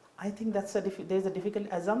 I think that's there's a difficult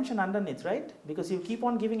assumption underneath, right? Because you keep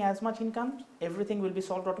on giving as much income, everything will be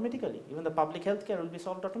solved automatically. Even the public healthcare will be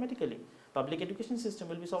solved automatically. Public education system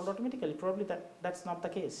will be solved automatically. Probably that's not the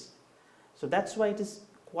case. So that's why it is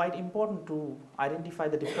quite important to identify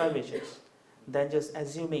the deprivations than just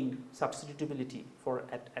assuming substitutability for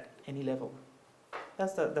at any level.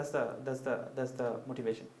 That's the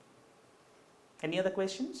motivation. Any other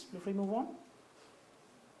questions before we move on?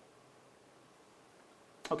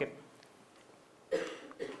 Okay.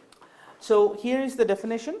 So here is the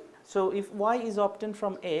definition. So if y is obtained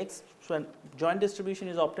from x, so a joint distribution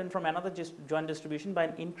is obtained from another joint distribution by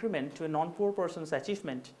an increment to a non-poor person's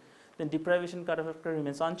achievement, then deprivation cutoff factor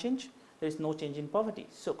remains unchanged. There is no change in poverty.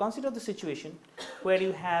 So consider the situation where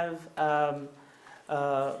you have a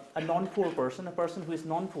non-poor person, a person who is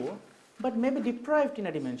non-poor, but maybe deprived in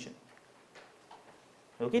a dimension.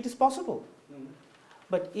 Okay, it is possible.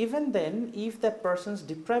 But even then, if that person's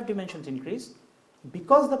deprived dimensions increase,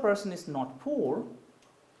 because the person is not poor,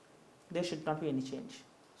 there should not be any change.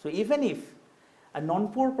 So even if a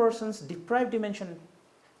non-poor person's deprived dimension,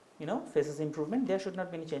 faces improvement, there should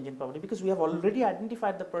not be any change in poverty, because we have already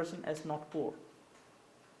identified the person as not poor.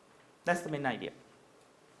 That's the main idea.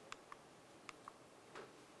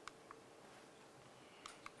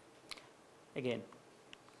 Again,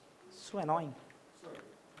 so annoying. Sorry.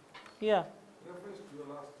 Yeah. Reference to your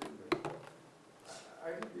last statement,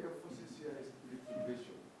 I think the emphasis here is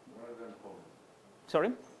deprivation rather than poverty.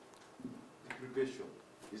 Sorry? Deprivation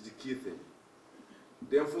is the key thing.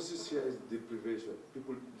 The emphasis here is deprivation,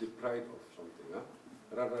 people deprived of something,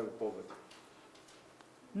 rather than poverty.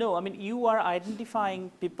 No, I mean, you are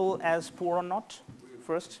identifying people as poor or not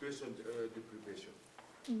first. Based on deprivation.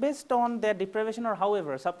 Based on their deprivation or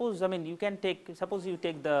however, suppose you take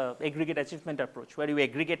the aggregate achievement approach where you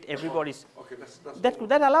aggregate everybody's. Okay,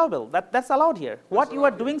 that's allowable. That's allowed here. What you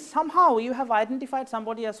are doing, somehow you have identified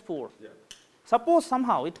somebody as poor. Yeah. Suppose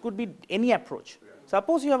somehow, it could be any approach. Yeah.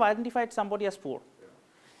 Suppose you have identified somebody as poor,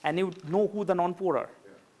 and you know who the non-poor are.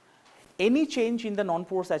 Yeah. Any change in the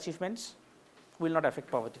non-poor's achievements will not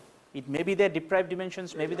affect poverty. It may be their deprived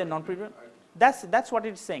dimensions, maybe their non-poor. That's what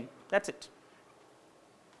it's saying. That's it.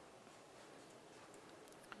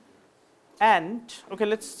 And, okay,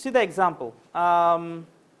 let's see the example.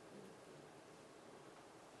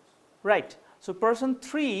 Right, so person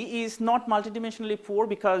 3 is not multidimensionally poor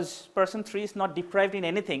because person 3 is not deprived in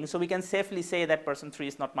anything, so we can safely say that person 3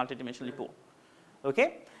 is not multidimensionally poor.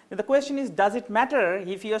 Okay? Now the question is, does it matter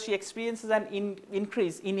if he or she experiences an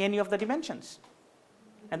increase in any of the dimensions?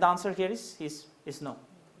 And the answer here is no.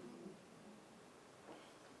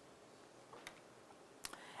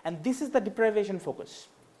 And this is the deprivation focus,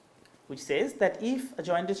 which says that if a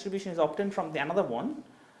joint distribution is obtained from the another one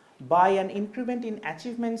by an increment in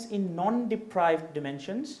achievements in non-deprived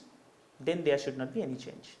dimensions, then there should not be any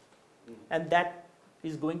change. And that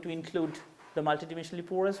is going to include the multidimensionally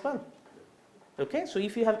poor as well. Okay, so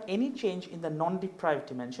if you have any change in the non-deprived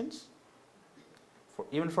dimensions,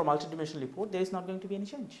 even for multidimensionally poor, there is not going to be any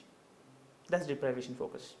change. That's deprivation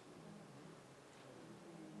focus.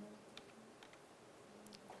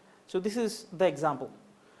 So this is the example.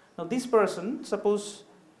 Now this person, suppose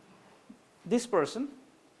this person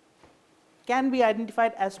can be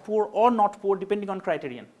identified as poor or not poor depending on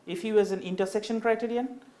criterion. If you use an intersection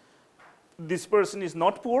criterion, this person is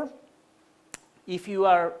not poor. If you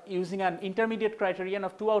are using an intermediate criterion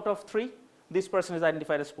of 2 out of 3, this person is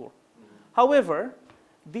identified as poor. However,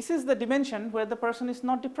 this is the dimension where the person is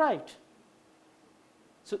not deprived.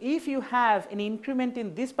 So if you have an increment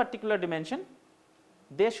in this particular dimension,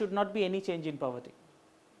 there should not be any change in poverty.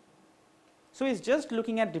 So it's just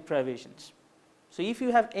looking at deprivations. So if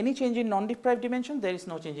you have any change in non-deprived dimension, there is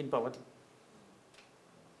no change in poverty,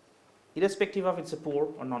 irrespective of it's a poor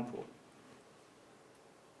or non-poor.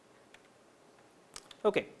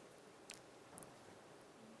 Okay.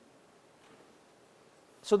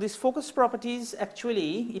 So these focus properties,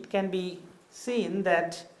 actually, it can be seen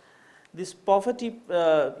that this poverty,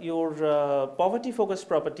 poverty focus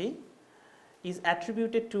property is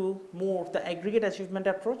attributed to more the aggregate achievement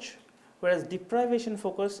approach, whereas deprivation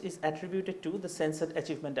focus is attributed to the censored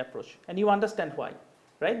achievement approach. And you understand why,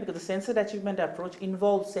 right? Because the censored achievement approach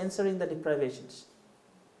involves censoring the deprivations.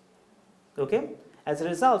 Okay? As a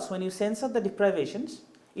result, when you censor the deprivations,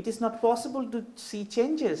 it is not possible to see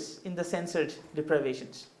changes in the censored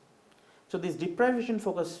deprivations. So this deprivation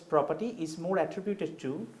focus property is more attributed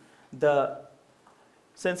to the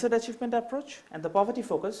censored achievement approach, and the poverty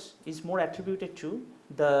focus is more attributed to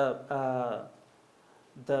the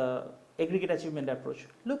aggregate achievement approach.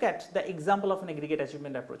 Look at the example of an aggregate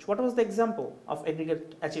achievement approach. What was the example of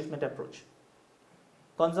aggregate achievement approach?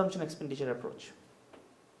 Consumption expenditure approach,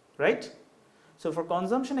 right? So for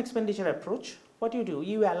consumption expenditure approach, what you do,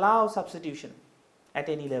 you allow substitution at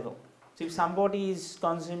any level. So if somebody is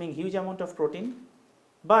consuming huge amount of protein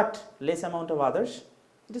but less amount of others,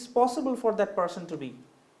 it is possible for that person to be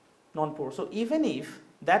non-poor. So even if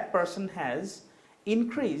that person has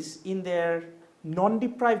increase in their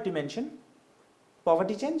non-deprived dimension,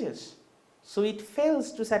 poverty changes. So it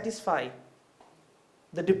fails to satisfy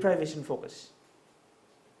the deprivation focus.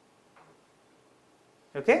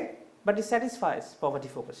 Okay? But it satisfies poverty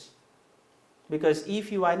focus. Because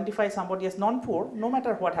if you identify somebody as non-poor, no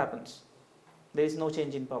matter what happens, there is no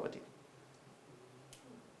change in poverty.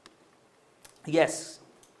 Yes?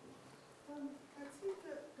 I think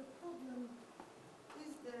the problem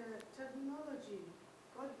is the terminology.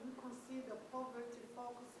 What we consider poverty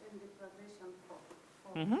focus and deprivation focus.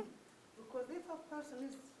 Because if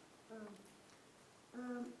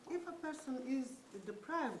a person is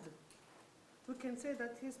deprived, we can say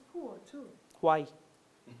that he's poor too. Why?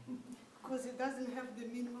 Because he doesn't have the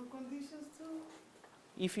minimum conditions too.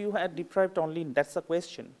 If you had deprived only, that's the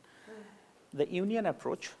question. The union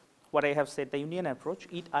approach, what I have said, the union approach,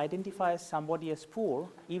 it identifies somebody as poor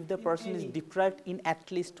if the person is deprived in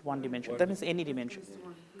at least one dimension. That means any dimension.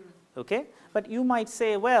 Okay? But you might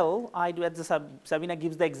say, well, I do, Sabina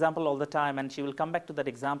gives the example all the time, and she will come back to that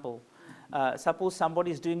example. Suppose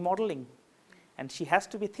somebody is doing modeling, and she has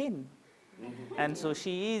to be thin. And so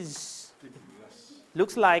she is,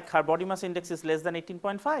 looks like her body mass index is less than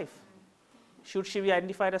 18.5. Should she be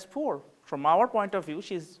identified as poor? From our point of view,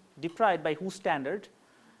 she is deprived by whose standard?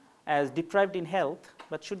 As deprived in health,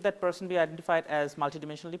 but should that person be identified as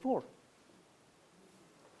multidimensionally poor?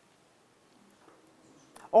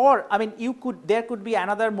 Or, I mean, there could be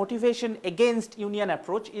another motivation against union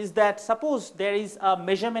approach is that suppose there is a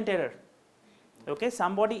measurement error. Okay,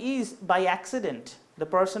 somebody is by accident, the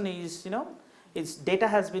person is, his data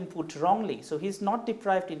has been put wrongly, so he's not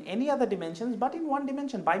deprived in any other dimensions but in one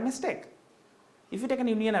dimension by mistake. If you take an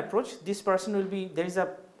union approach, this person will be, there is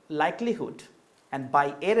a likelihood, and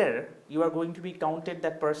by error, you are going to be counted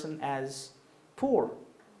that person as poor,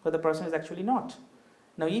 but the person is actually not.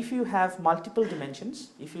 Now, if you have multiple dimensions,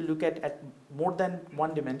 if you look at more than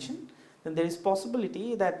one dimension, then there is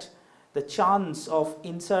possibility that the chance of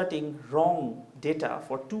inserting wrong data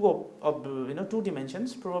for two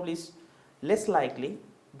dimensions probably is less likely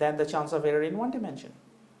than the chance of error in one dimension.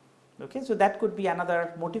 Okay, so that could be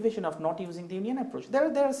another motivation of not using the union approach.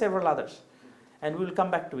 There are several others, and we will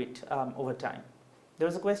come back to it over time. There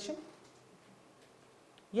was a question?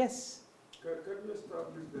 Yes? Can you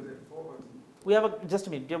establish the poverty? We have just a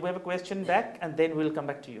minute. We have a question back, and then we'll come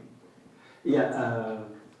back to you. Yeah.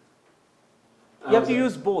 You have to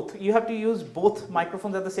use both. You have to use both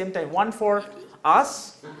microphones at the same time. One for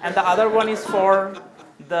us, and the other one is for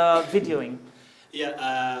the videoing.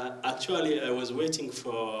 Yeah, actually, I was waiting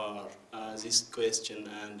for this question,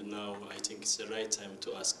 and now I think it's the right time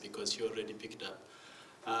to ask because you already picked up.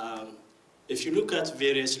 If you look at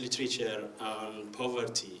various literature on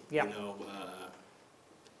poverty, yeah.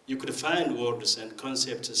 You could find words and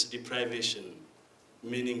concepts as deprivation,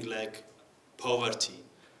 meaning like poverty,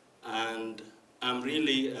 and I'm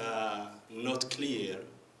really not clear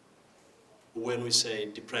when we say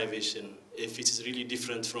deprivation if it is really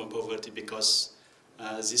different from poverty, because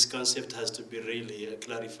this concept has to be really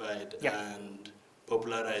clarified and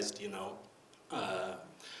popularized,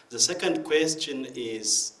 The second question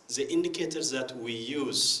is the indicators that we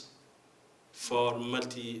use for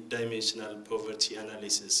multidimensional poverty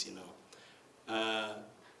analysis,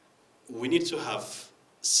 we need to have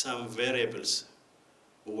some variables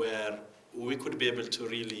where we could be able to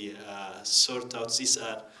really sort out. These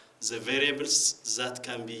are the variables that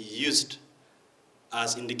can be used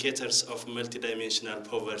as indicators of multidimensional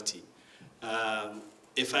poverty.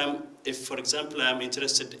 If, for example, I'm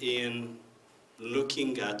interested in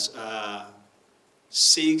looking at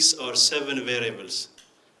 6 or 7 variables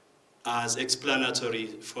as explanatory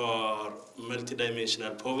for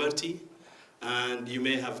multidimensional poverty, and you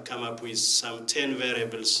may have come up with some 10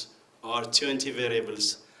 variables or 20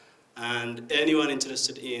 variables, And anyone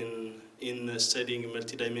interested in studying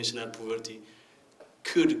multidimensional poverty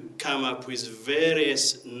could come up with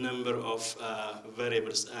various number of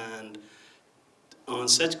variables, and on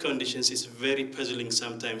such conditions it's very puzzling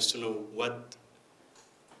sometimes to know what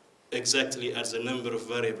exactly are the number of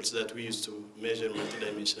variables that we use to measure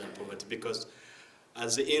multidimensional poverty, because at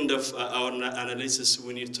the end of our analysis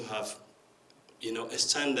we need to have, a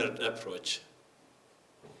standard approach.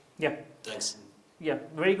 Yeah. Thanks. Yeah,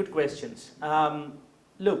 very good questions.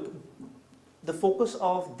 Look, the focus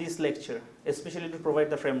of this lecture, especially to provide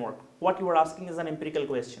the framework, what you are asking is an empirical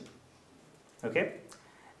question. Okay?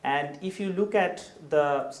 And if you look at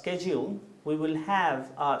the schedule, we will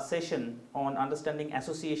have a session on understanding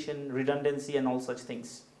association, redundancy, and all such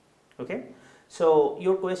things. Okay? So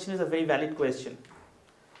your question is a very valid question.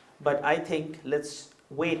 But I think let's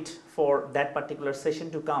wait for that particular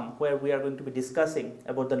session to come, where we are going to be discussing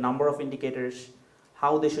about the number of indicators,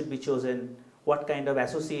 how they should be chosen, what kind of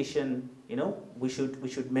association we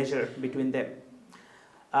should measure between them.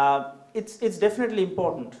 It's definitely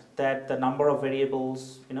important that the number of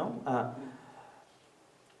variables.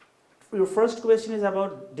 Your first question is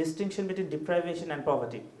about distinction between deprivation and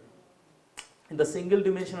poverty. In the single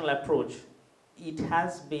dimensional approach, it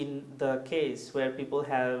has been the case where people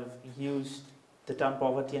have used the term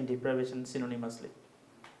poverty and deprivation synonymously,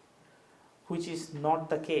 which is not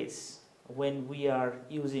the case when we are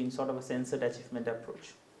using sort of a censored achievement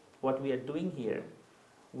approach. What we are doing here,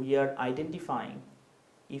 we are identifying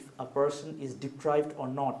if a person is deprived or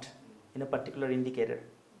not in a particular indicator.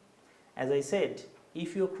 As I said,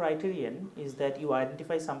 if your criterion is that you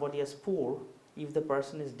identify somebody as poor if the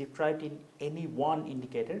person is deprived in any one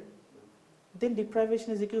indicator, then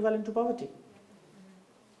deprivation is equivalent to poverty.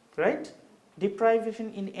 Right?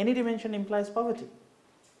 Deprivation in any dimension implies poverty.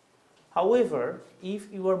 However,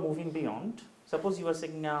 if you are moving beyond, suppose you are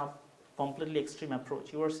taking a completely extreme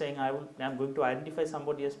approach, you are saying I am going to identify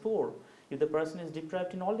somebody as poor if the person is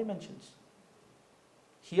deprived in all dimensions.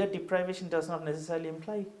 Here deprivation does not necessarily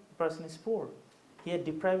imply the person is poor. Here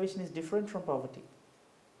deprivation is different from poverty.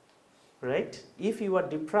 Right? If you are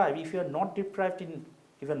deprived, if you are not deprived in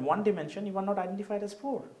even one dimension, you are not identified as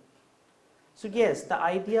poor. So yes, the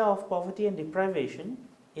idea of poverty and deprivation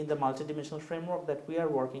in the multidimensional framework that we are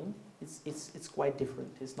working, it's quite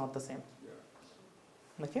different. It's not the same.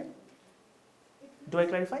 Yeah. Okay? Do I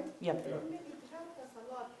clarify? Yeah. It helped us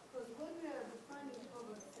a lot, because when we are defining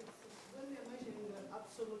poverty, when we are measuring the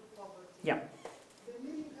absolute poverty, Yeah. the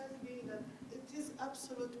meaning has been that it is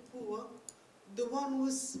absolute poor, the one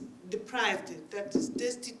who's deprived, that is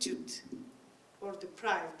destitute or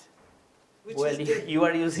deprived. Well, you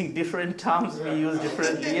are using different terms, we use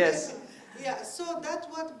differently, yes. Yeah, so that's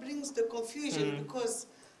what brings the confusion, because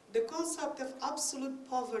the concept of absolute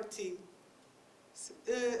poverty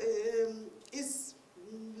is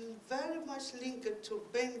very much linked to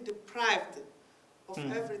being deprived of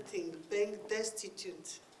everything, being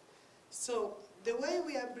destitute. So the way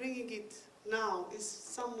we are bringing it now is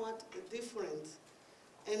somewhat different.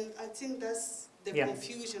 And I think that's the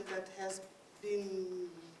confusion that has been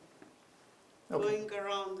going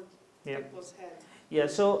around people's heads. Yeah,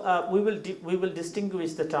 so we will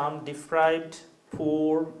distinguish the term deprived,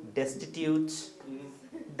 poor, destitute.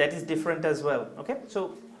 That is different as well. Okay,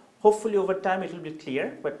 so hopefully over time it will be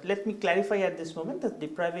clear. But let me clarify at this moment that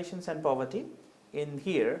deprivations and poverty in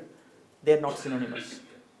here, they are not synonymous.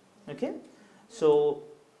 Okay, so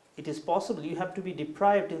it is possible you have to be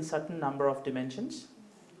deprived in certain number of dimensions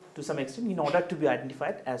to some extent in order to be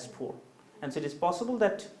identified as poor. And so it is possible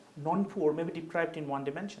that non-poor may be deprived in one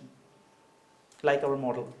dimension, like our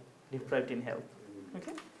model, deprived in health.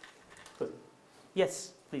 Okay? Good.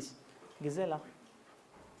 Yes, please. Gisela.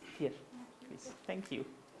 Here, please. Thank you.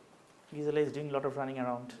 Gisela is doing a lot of running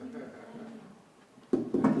around.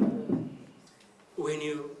 When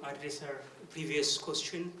you address her previous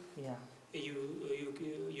question, Yeah.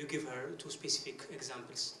 you give her two specific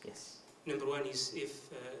examples. Yes. Number one is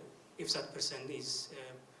if that person is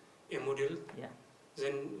a model, Yeah.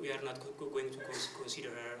 then we are not going to consider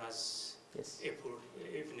her as Yes. a poor,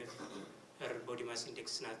 even if her body mass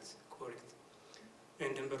index is not correct.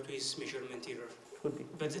 And number two is measurement error. Could be.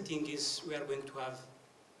 But the thing is, we are going to have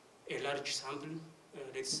a large sample,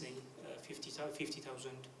 let's say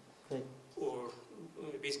 50,000, Right. or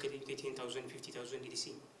basically 18,000, 50,000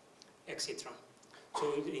 EDC, etc.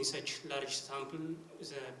 So in such large sample,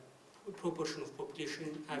 the proportion of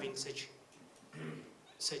population having such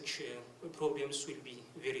problems will be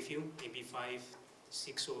very few, maybe 5,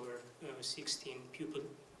 6 or 16 people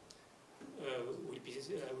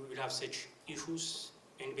will have such issues,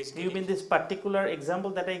 And Do basically, you mean this particular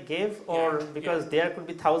example that I gave, or Yeah, because yeah. there could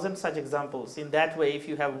be 1,000 such examples? In that way, if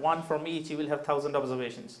you have one from each, you will have 1,000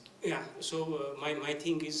 observations. Yeah, so my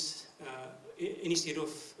thing is instead of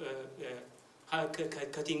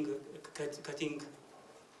cutting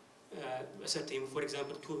a certain, for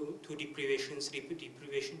example, two deprivation,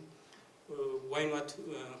 why not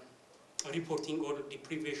reporting all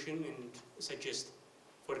deprivation and suggest,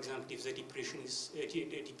 for example, if the deprivation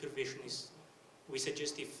is, we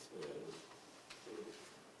suggest if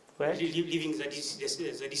Right? leaving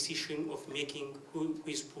the decision of making who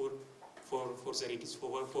is poor for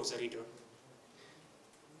the reader.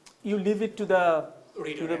 You leave it to the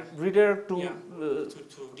Reader, reader to, Yeah.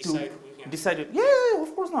 To decide. Yeah. decide it. Yeah,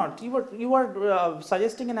 of course not. You are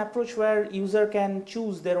suggesting an approach where user can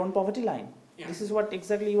choose their own poverty line. Yeah. This is what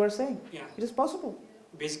exactly you are saying. Yeah. It is possible.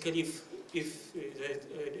 Basically, if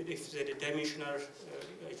the dimension are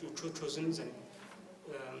chosen, then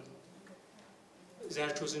they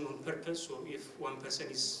are chosen on purpose. So if one person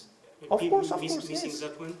is Of course, missing yes.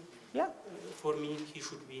 that one, Yeah. For me, he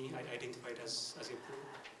should be identified as a poor.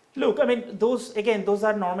 Look, I mean, those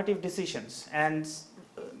are normative decisions, and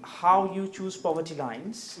how you choose poverty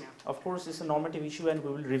lines, Yeah. of course, is a normative issue, and we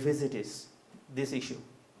will revisit this issue.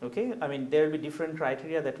 Okay, I mean, there will be different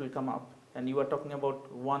criteria that will come up, and you are talking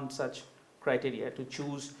about one such criteria to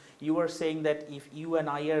choose. You are saying that if you and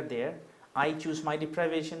I are there, I choose my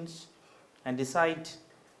deprivations and decide,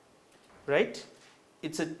 right?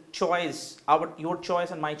 It's a choice. Your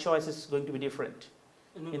choice and my choice is going to be different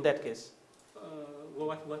No, in that case.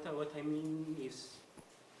 What I mean is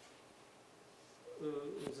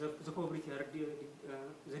the poverty are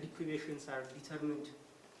the deprivations are determined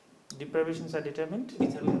Deprivations are determined.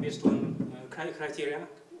 based on criteria,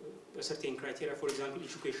 a certain criteria. For example,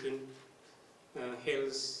 education,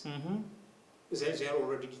 health. Mm-hmm. They are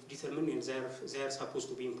already determined and they are supposed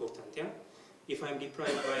to be important. Yeah. If I'm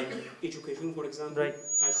deprived by education, for example, Right.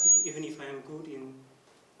 I should, even if I am good in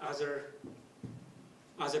other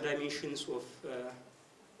dimensions of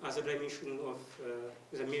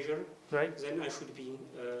the measure, Right. then I should be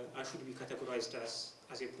categorized as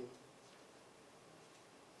a poor.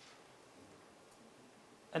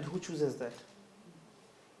 And who chooses that?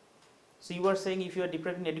 So you are saying if you are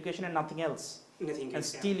deprived in education and nothing else, Nothing and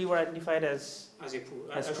else, yeah. still you are identified as As a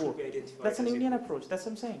poor. as I poor. should be identified That's an as a union poor. approach. That's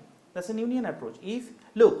what I'm saying. That's an union approach.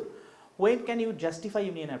 When can you justify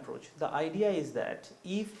union approach? The idea is that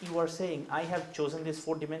if you are saying I have chosen these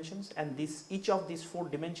 4 dimensions and each of these 4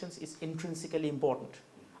 dimensions is intrinsically important,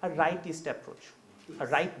 a rightist approach, a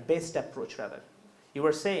right-based approach rather. You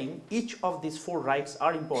are saying each of these 4 rights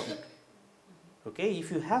are important. Okay,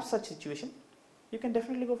 if you have such situation, you can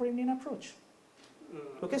definitely go for union approach.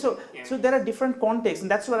 Okay, so there are different contexts, and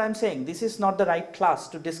that's what I'm saying. This is not the right class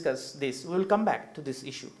to discuss this. We will come back to this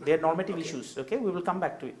issue. They are normative issues. Okay, we will come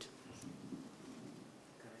back to it.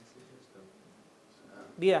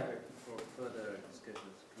 Yeah. For further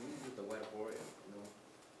discussions, can you use the whiteboard?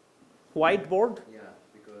 Whiteboard. Yeah,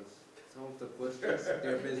 because some of the questions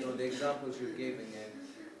they're based on the examples you're giving, and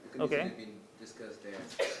it can Okay. easily be discussed there.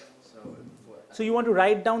 So you want to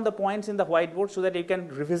write down the points in the whiteboard so that you can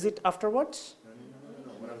revisit afterwards? No.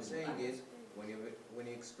 What I'm saying is, when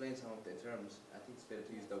you explain some of the terms, I think it's better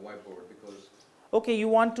to use the whiteboard because. Okay, you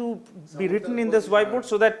want to Some be of written the in this words are- whiteboard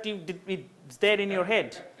so that it's there in your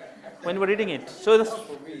head when you are reading it. So,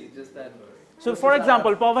 For me, just that. so for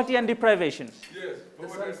example, poverty and deprivation. Yes.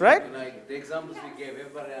 That's what I'm Right? saying, like the examples we gave,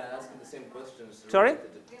 everybody are asking the same questions. Sorry?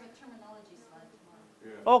 related to-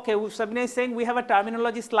 Okay, Sabina is saying we have a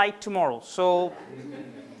terminology slide tomorrow. So,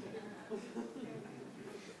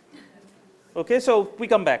 okay, so we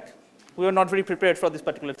come back. We were not very prepared for this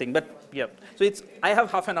particular thing, but yeah. So I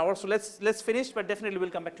have half an hour, so let's finish, but definitely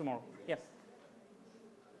we'll come back tomorrow. Yeah.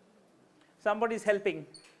 Somebody is helping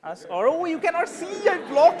us. Or oh, you cannot see, I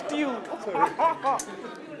blocked you.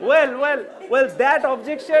 Well, that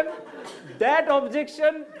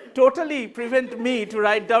objection totally prevent me to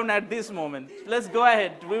write down at this moment. Let's go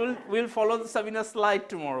ahead. We'll follow the Sabina slide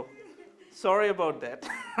tomorrow. Sorry about that.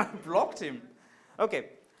 I blocked him. Okay,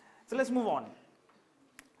 so let's move on.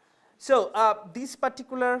 So this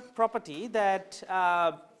particular property that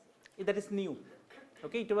is new.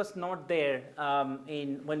 Okay, it was not there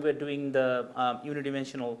when we were doing the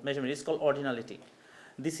unidimensional measurement. It's called ordinality.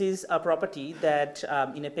 This is a property that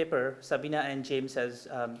in a paper Sabina and James has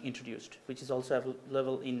introduced, which is also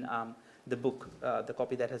available in the book, the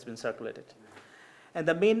copy that has been circulated. And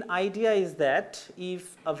the main idea is that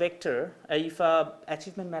if a vector, if a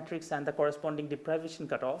achievement matrix and the corresponding deprivation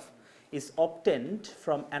cutoff is obtained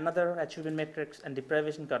from another achievement matrix and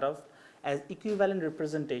deprivation cutoff, as equivalent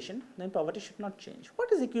representation, then poverty should not change.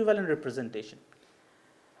 What is equivalent representation?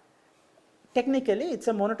 Technically, it's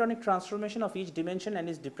a monotonic transformation of each dimension and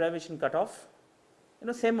its deprivation cutoff.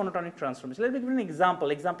 Same monotonic transformation. Let me give you an example.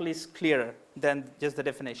 Example is clearer than just the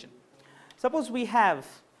definition. Suppose we have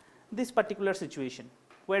this particular situation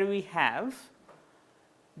where we have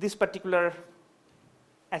this particular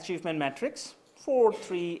achievement matrix, 4,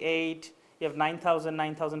 3, 8, you have 9,000,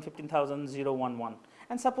 9,000, 15,000, 0, 1, 1.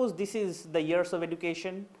 And suppose this is the years of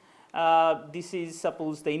education, this is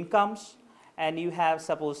suppose the incomes, and you have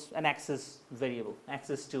suppose an access variable,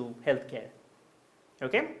 access to healthcare.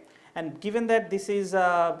 Okay? And given that this is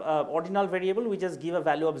a ordinal variable, we just give a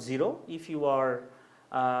value of 0 if you are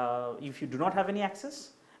if you do not have any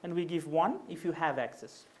access, and we give 1 if you have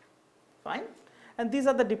access. Fine? And these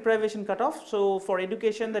are the deprivation cutoff. So for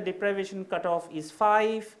education, the deprivation cutoff is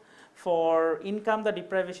 5. For income, the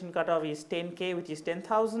deprivation cutoff is 10K, which is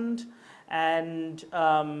 10,000. And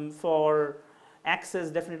for access,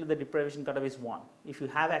 definitely the deprivation cutoff is 1. If you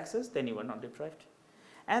have access, then you are not deprived.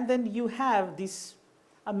 And then you have this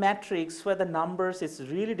a matrix where the numbers, it's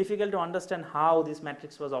really difficult to understand how this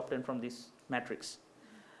matrix was obtained from this matrix.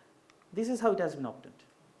 This is how it has been obtained.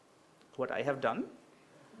 What I have done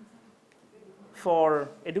for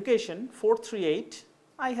education 438,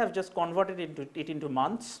 I have just converted it into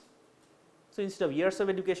months. So instead of years of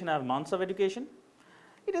education, I have months of education.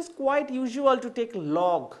 It is quite usual to take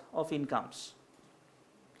log of incomes.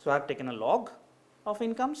 So I have taken a log of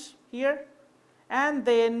incomes here, and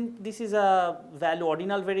then this is a value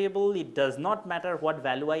ordinal variable. It does not matter what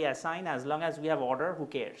value I assign as long as we have order, who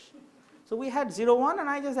cares. So we had 0, 1, and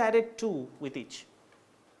I just added 2 with each.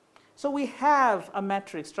 So we have a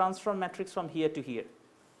matrix, transform matrix from here to here.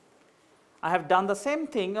 I have done the same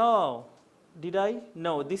thing. Oh, did I?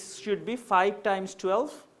 No, this should be 5 times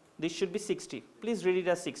 12. This should be 60. Please read it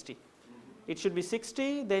as 60. It should be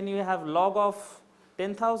 60. Then you have log of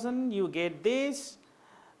 10,000. You get this.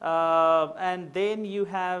 And then you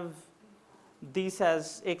have this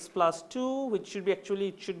as x plus 2, which should be actually,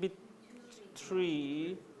 it should be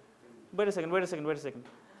 3. Wait a second.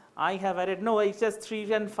 I have added, no, it's just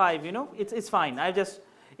 3 and 5, it's fine.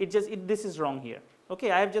 This is wrong here.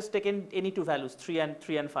 Okay, I have just taken any two values, 3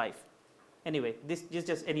 and 5. Anyway, this is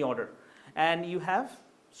just any order. And you have,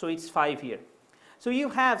 so it's 5 here. So you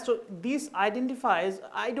have, so this identifies,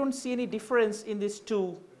 I don't see any difference in these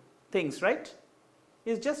two things, right?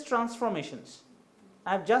 It's just transformations.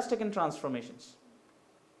 I have just taken transformations.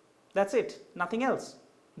 That's it, nothing else.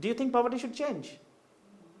 Do you think poverty should change?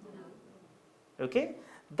 Okay,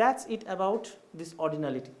 that's it about this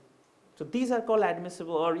ordinality. So these are called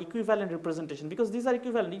admissible or equivalent representation, because these are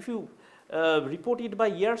equivalent. If you report it by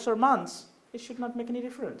years or months, it should not make any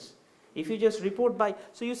difference. If you just report by,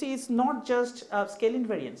 so you see, it's not just scale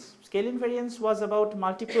invariance. Scale invariance was about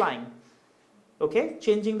multiplying, okay,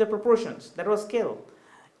 changing the proportions. That was scale.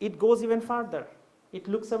 It goes even further. It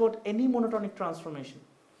looks about any monotonic transformation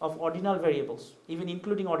of ordinal variables, even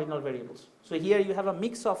including ordinal variables. So here you have a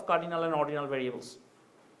mix of cardinal and ordinal variables,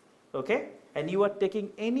 okay, and you are taking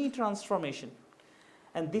any transformation.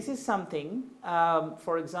 And this is something,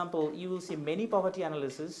 for example, you will see many poverty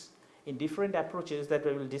analysis in different approaches that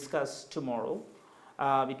we will discuss tomorrow.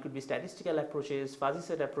 It could be statistical approaches, fuzzy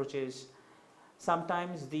set approaches.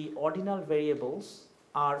 Sometimes the ordinal variables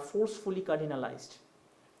are forcefully cardinalized.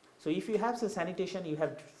 So if you have say sanitation, you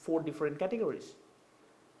have 4 different categories.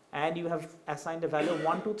 And you have assigned a value of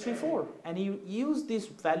 1, 2, 3, 4, and you use this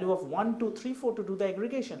value of 1, 2, 3, 4 to do the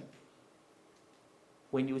aggregation.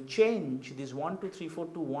 When you change this 1, 2, 3, 4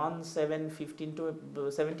 to 1, 7, 15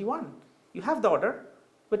 to 71, you have the order,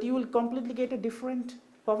 but you will completely get a different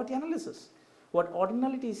poverty analysis. What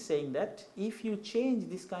ordinality is saying that if you change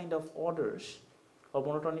this kind of orders or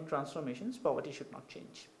monotonic transformations, poverty should not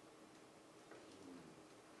change.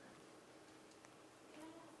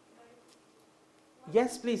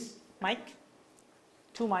 Yes, please. Mic.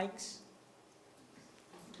 2 mics.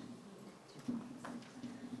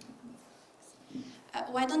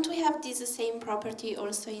 Why don't we have this same property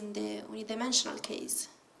also in the unidimensional case?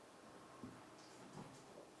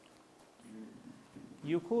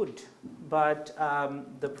 You could, but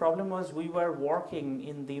the problem was we were working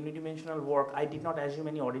in the unidimensional work. I did not assume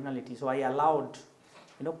any ordinality, so I allowed,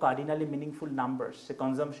 cardinally meaningful numbers, the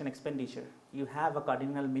consumption expenditure. You have a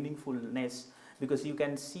cardinal meaningfulness because you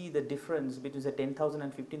can see the difference between the 10,000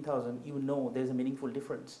 and 15,000. There's a meaningful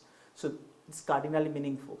difference. So it's cardinally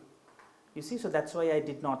meaningful. You see, so that's why I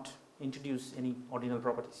did not introduce any ordinal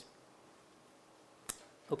properties.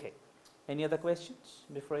 Okay, any other questions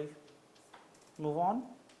before I move on?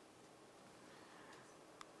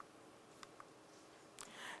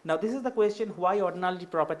 Now this is the question why ordinality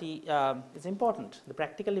property is important. The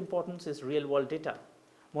practical importance is real world data.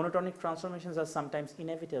 Monotonic transformations are sometimes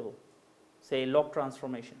inevitable. Say log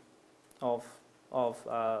transformation of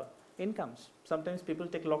incomes. Sometimes people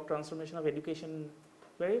take log transformation of education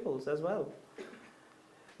variables as well.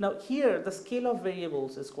 Now here the scale of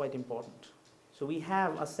variables is quite important. So we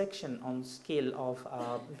have a section on scale of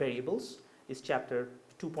variables, is chapter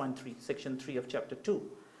 2.3, section 3 of chapter 2.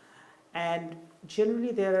 And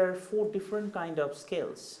generally there are 4 different kind of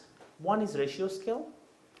scales. One is ratio scale,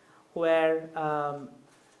 where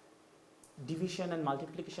division and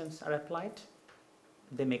multiplications are applied.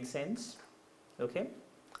 They make sense. Okay.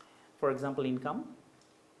 For example, income.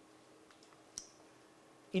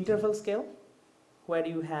 Interval scale, where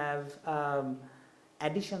you have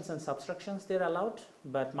additions and subtractions, they're allowed,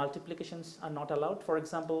 but multiplications are not allowed. For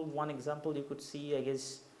example, one example you could see, I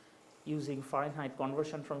guess, using Fahrenheit,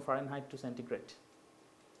 conversion from Fahrenheit to centigrade.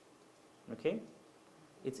 Okay,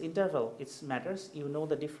 it's interval, it matters. You know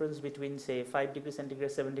the difference between, say, 5 degrees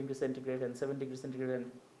centigrade, 7 degrees centigrade, and 7 degrees centigrade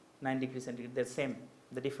and 9 degrees centigrade. They're same,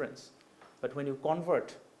 the difference. But when you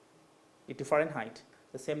convert it to Fahrenheit,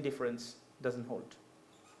 the same difference doesn't hold.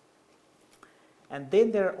 And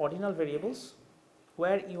then there are ordinal variables,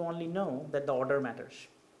 where you only know that the order matters.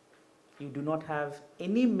 You do not have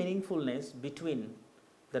any meaningfulness between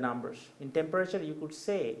the numbers. In temperature, you could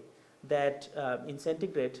say that in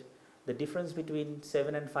centigrade, the difference between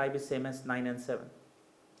 7 and 5 is same as 9 and 7.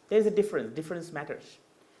 There is a difference. Difference matters.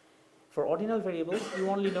 For ordinal variables, you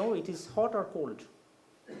only know it is hot or cold.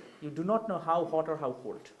 You do not know how hot or how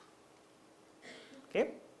cold.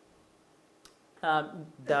 Okay.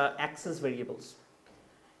 The access variables.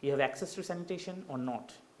 You have access to sanitation or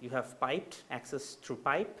not. You have piped access through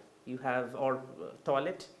pipe. You have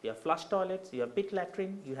toilet. You have flush toilets. You have pit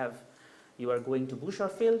latrine. You are going to bush or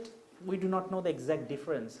field. We do not know the exact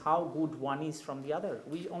difference, how good one is from the other.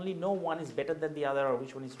 We only know one is better than the other or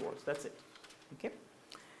which one is worse. That's it. Okay.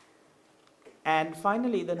 And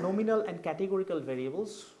finally, the nominal and categorical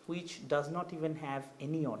variables, which does not even have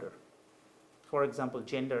any order. For example,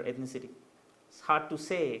 gender, ethnicity. It's hard to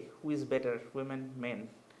say who is better, women, men.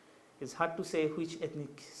 It's hard to say which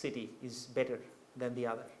ethnicity is better than the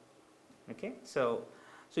other. Okay, so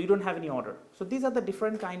you don't have any order. So these are the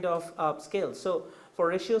different kind of scales. So for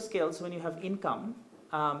ratio scales, when you have income,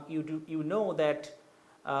 you know that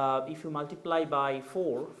if you multiply by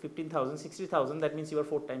 4, 15,000, 60,000, that means you are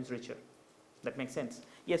 4 times richer. That makes sense.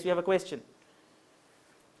 Yes, we have a question.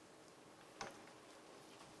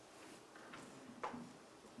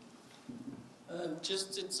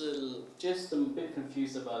 Just a bit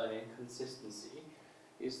confused about an inconsistency.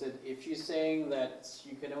 Is that if you're saying that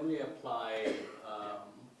you can only apply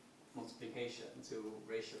multiplication to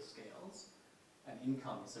ratio scales, and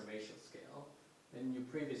income is a ratio scale, then in your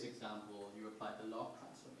previous example you applied the log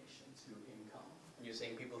transformation to income. And you're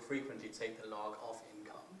saying people frequently take the log of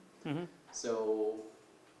income. Mm-hmm. So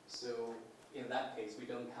in that case, we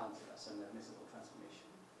don't count it as an admissible transformation.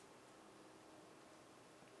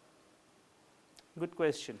 Good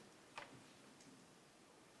question.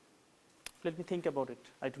 Let me think about it.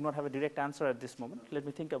 I do not have a direct answer at this moment. Let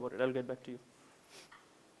me think about it. I'll get back to you.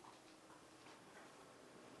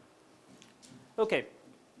 Okay.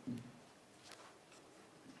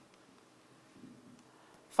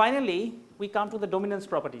 Finally, we come to the dominance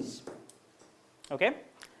properties. Okay.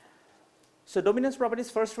 So dominance properties,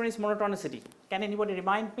 first one is monotonicity. Can anybody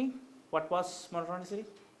remind me what was monotonicity?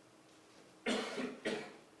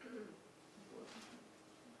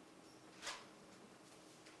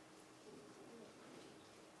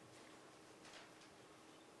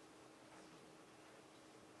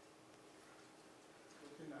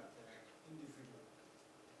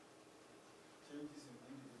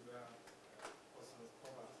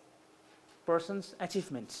 Person's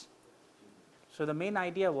achievements. So the main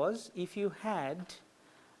idea was, if you had,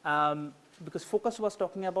 because focus was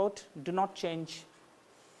talking about do not change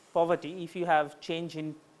poverty if you have change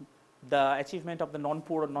in the achievement of the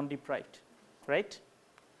non-poor or non-deprived, right?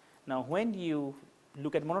 Now when you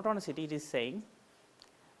look at monotonicity, it is saying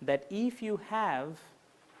that if you have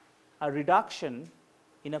a reduction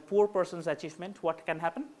in a poor person's achievement, what can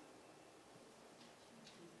happen?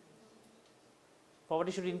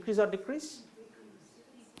 Poverty should increase or decrease?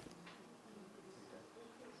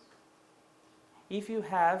 If you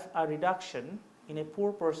have a reduction in a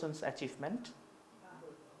poor person's achievement,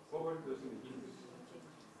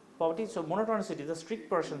 poverty, so monotonicity, the strict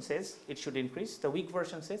person says it should increase, the weak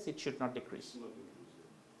version says it should not decrease.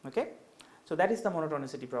 Okay? So that is the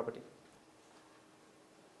monotonicity property.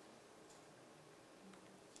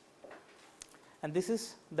 And this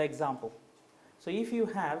is the example. So if you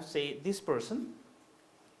have, say, this person,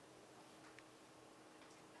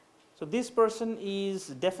 so this person is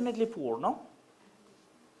definitely poor, no?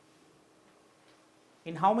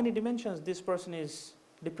 In how many dimensions this person is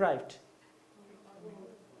deprived?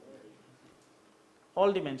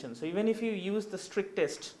 All dimensions. So even if you use the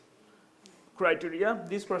strictest criteria,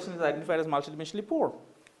 this person is identified as multidimensionally poor.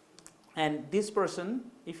 And this person,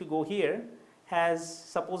 if you go here, has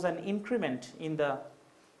suppose an increment in the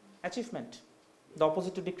achievement, the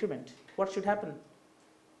opposite to decrement. What should happen?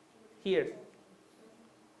 Here,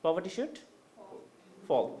 poverty should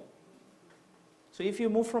fall. So if you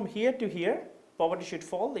move from here to here, poverty should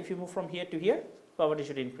fall. If you move from here to here, poverty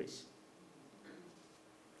should increase.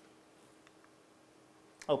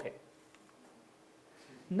 Okay.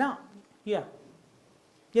 Now, yeah.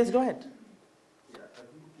 Yes, go ahead. Yeah, I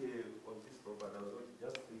think on this property, I was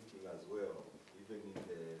just thinking as well, even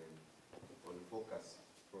in on focus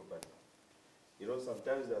property. You know,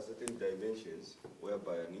 sometimes there are certain dimensions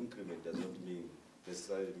whereby an increment does not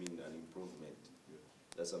necessarily mean an improvement.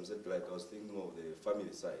 There's some set, like I was thinking of the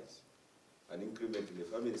family size. An increment in the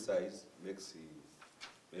family size makes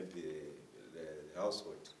maybe the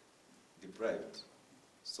household deprived.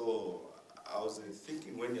 So I was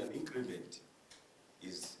thinking when an increment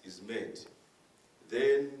is made,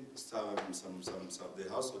 then the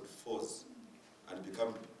household falls and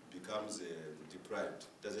becomes deprived.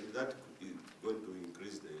 Doesn't that going to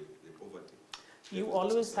increase the poverty? You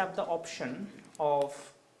always have the option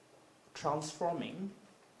of transforming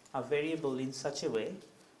a variable in such a way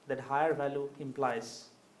that higher value implies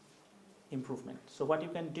improvement. So what you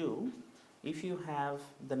can do, if you have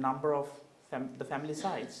the number of the family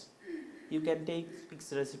size, you can take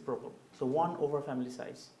its reciprocal, so 1 over family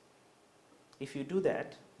size. If you do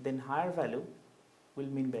that, then higher value will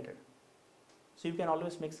mean better. So you can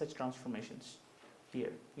always make such transformations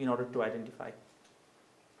here in order to identify.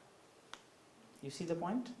 You see the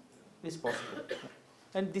point? It's possible.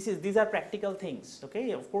 And these are practical things,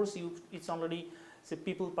 okay? Of course, it's already, say,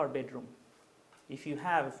 people per bedroom. If you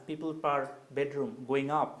have people per bedroom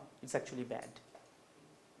going up, it's actually bad,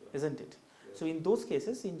 isn't it? So in those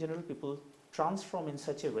cases, in general, people transform in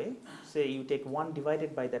such a way, say you take 1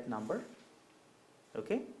 divided by that number,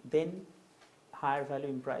 okay? Then higher value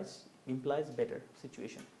implies better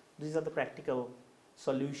situation. These are the practical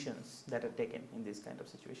solutions that are taken in these kind of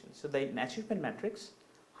situations. So the achievement matrix,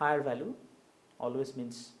 higher value always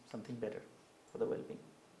means something better for the well-being.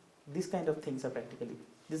 These kind of things are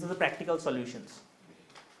these are the practical solutions.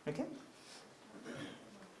 Okay?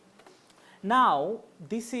 Now,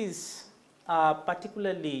 this is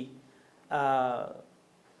particularly attributed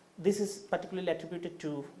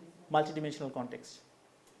to multidimensional context.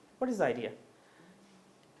 What is the idea?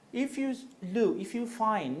 If you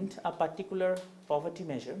find a particular poverty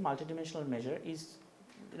measure, multidimensional measure is,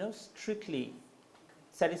 strictly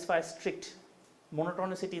satisfies strict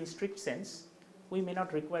monotonicity in strict sense, we may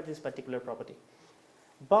not require this particular property.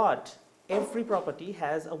 But every property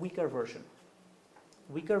has a weaker version.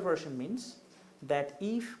 Weaker version means that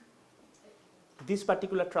if this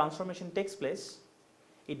particular transformation takes place,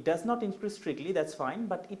 it does not increase strictly, that's fine,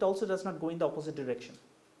 but it also does not go in the opposite direction.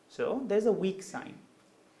 So there's a weak sign.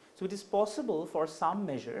 So it is possible for some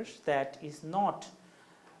measures that is not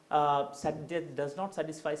that does not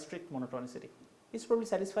satisfy strict monotonicity. It probably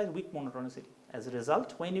satisfies weak monotonicity. As a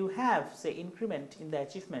result, when you have, say, increment in the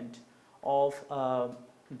achievement of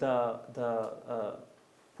the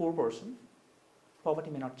poor person,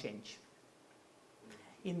 poverty may not change.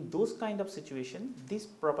 In those kind of situation, this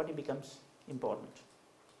property becomes important.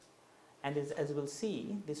 And as you will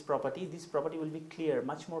see, this property will be clear,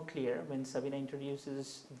 much more clear when Sabina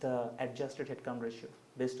introduces the adjusted headcount ratio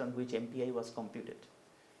based on which MPI was computed.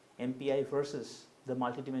 MPI versus the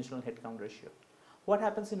multidimensional headcount ratio. What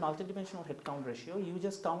happens in multidimensional headcount ratio? You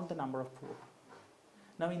just count the number of poor.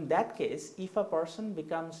 Now in that case, if a person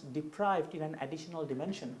becomes deprived in an additional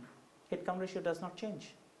dimension, headcount ratio does not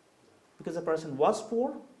change. Because a person was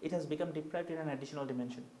poor, it has become deprived in an additional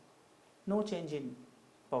dimension. No change in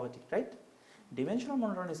poverty, right? Dimensional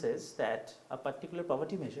monotony says that a particular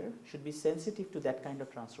poverty measure should be sensitive to that kind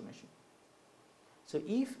of transformation. So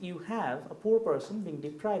if you have a poor person being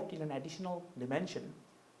deprived in an additional dimension,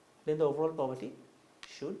 then the overall poverty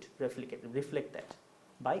should reflect that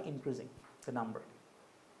by increasing the number.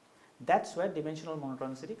 That's where dimensional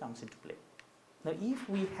monotonicity comes into play. Now if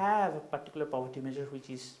we have a particular poverty measure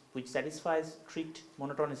which satisfies strict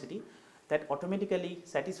monotonicity, that automatically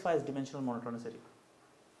satisfies dimensional monotonicity.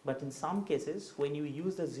 But in some cases, when you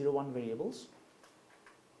use the 0-1 variables,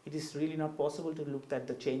 it is really not possible to look at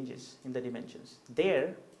the changes in the dimensions.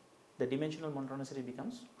 There, the dimensional monotonicity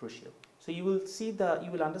becomes crucial. So you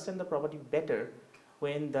will understand the property better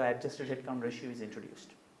when the adjusted headcount ratio is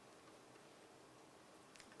introduced.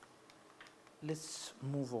 Let's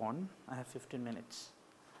move on. I have 15 minutes.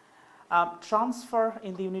 Transfer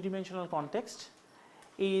in the unidimensional context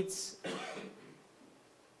is,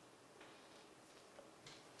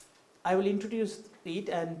 I will introduce it,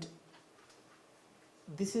 and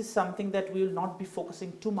this is something that we will not be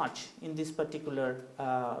focusing too much in this particular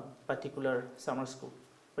summer school.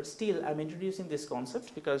 But still, I'm introducing this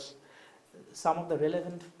concept because some of the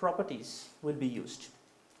relevant properties will be used.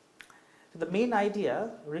 So the main idea,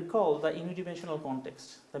 recall the unidimensional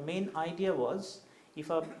context. The main idea was,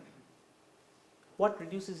 what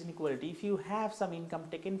reduces inequality? If you have some income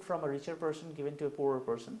taken from a richer person given to a poorer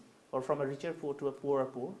person, or from a richer poor to a poorer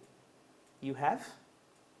poor, you have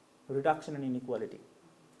reduction in inequality.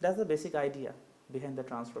 That's the basic idea behind the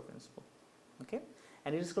transfer principle. Okay?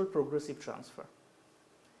 And it is called progressive transfer.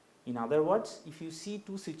 In other words, if you see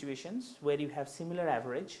two situations where you have similar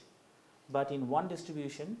average, but in one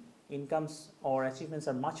distribution, incomes or achievements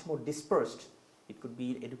are much more dispersed. It could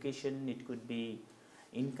be education, it could be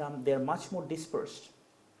income, they are much more dispersed.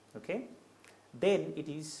 Okay? Then it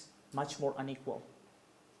is much more unequal.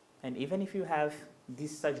 And even if you have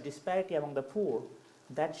such disparity among the poor,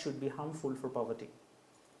 that should be harmful for poverty.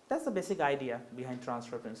 That's the basic idea behind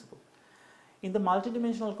transfer principle. In the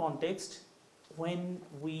multidimensional context, when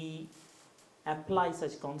we apply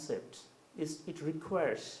such concepts, it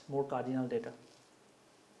requires more cardinal data.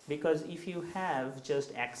 Because if you have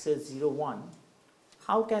just axis 0, 1,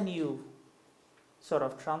 how can you sort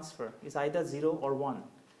of transfer? It's either 0 or 1.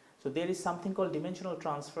 So there is something called dimensional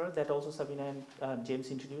transfer that also Sabina and James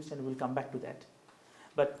introduced, and we'll come back to that.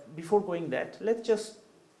 But before going that, let's just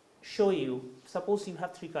show you, suppose you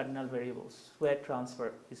have 3 cardinal variables where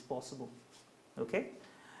transfer is possible. Okay?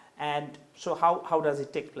 And so how does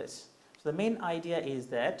it take place? So the main idea is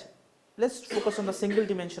that, let's focus on the single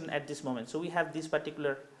dimension at this moment. So we have these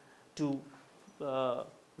particular 2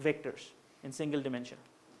 vectors in single dimension.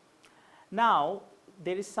 Now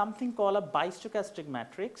there is something called a bistochastic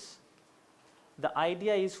matrix. The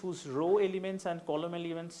idea is whose row elements and column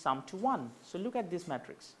elements sum to 1. So look at this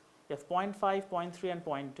matrix. You have 0.5, 0.3 and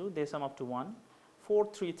 0.2, they sum up to 1. 4,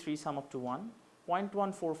 3, 3 sum up to 1.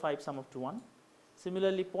 0.1, 4, 5 sum up to 1.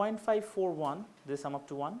 Similarly 0.5, 4, 1, they sum up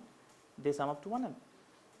to 1. They sum up to 1.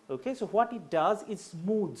 Okay, so what it does, it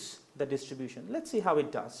smooths the distribution. Let's see how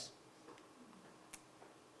it does.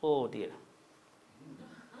 Oh dear.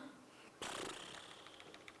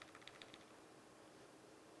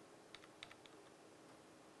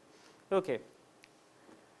 Okay.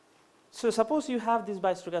 So suppose you have this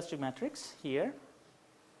bistochastic matrix here,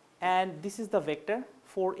 and this is the vector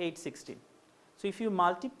 4, 8, 16. So if you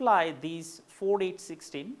multiply these 4, 8,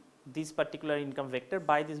 16, this particular income vector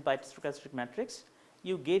by this bistochastic matrix,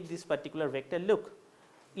 you get this particular vector. Look,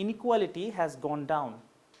 inequality has gone down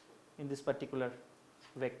in this particular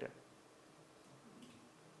vector.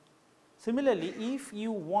 Similarly, if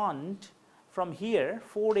you want from here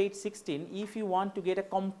 4, 8, 16, if you want to get a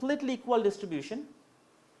completely equal distribution,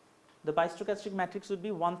 the bistochastic matrix would be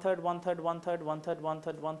 1/3, 1/3, 1/3, 1/3,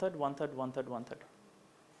 1/3, 1/3, 1/3, 1/3, 1/3.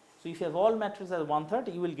 So if you have all matrices as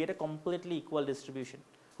 1/3, you will get a completely equal distribution,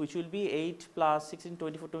 which will be 8 plus 16,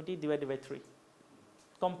 24, 20 divided by 3.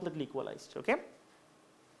 Completely equalized. Okay.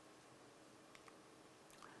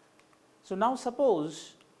 So now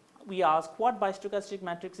suppose we ask what bistochastic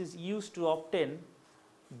matrix is used to obtain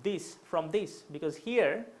this from this, because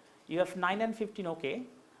here you have 9 and 15, okay,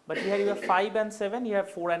 but here you have 5 and 7, you have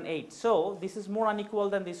 4 and 8. So this is more unequal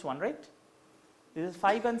than this one, right? This is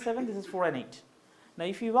 5 and 7, this is 4 and 8. Now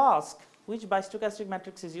if you ask which bistochastic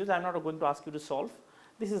matrix is used, I am not going to ask you to solve.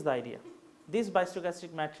 This is the idea. This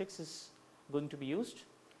bistochastic matrix is going to be used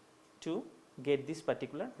to get this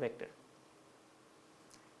particular vector.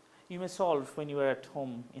 You may solve when you are at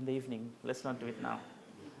home in the evening. Let's not do it now.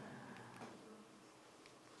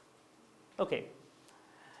 Okay.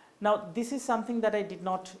 Now this is something that I did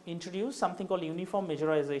not introduce, something called uniform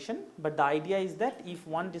majorization, but the idea is that if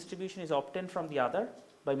one distribution is obtained from the other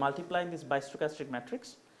by multiplying this bistochastic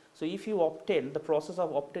matrix, so if you obtain the process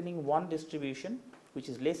of obtaining one distribution which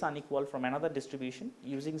is less unequal from another distribution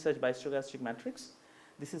using such bistochastic matrix,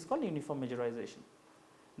 this is called uniform majorization.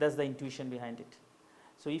 That's the intuition behind it.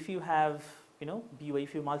 So if you have,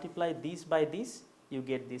 if you multiply this by this, you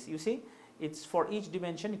get this. You see, it's for each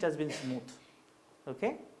dimension it has been smooth.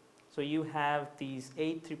 Okay. So you have these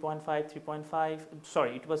 8, 3.5, 3.5,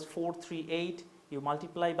 sorry, it was 4, 3, 8, you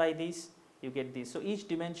multiply by this, you get this. So each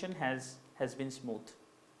dimension has been smooth.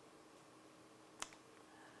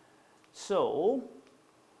 So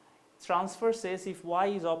transfer says if y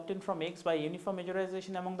is obtained from x by uniform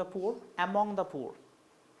majorization among the poor,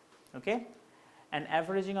 okay, and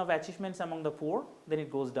averaging of achievements among the poor, then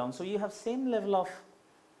it goes down. So you have same level of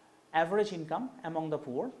average income among the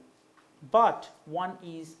poor, but one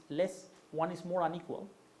is more unequal.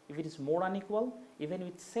 If it is more unequal, even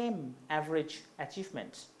with same average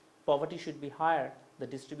achievements, poverty should be higher, the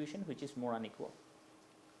distribution which is more unequal.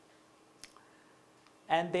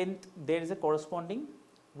 And then there is a corresponding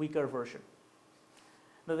weaker version.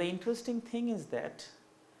 Now the interesting thing is that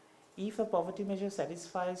if a poverty measure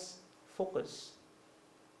satisfies focus,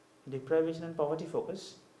 deprivation and poverty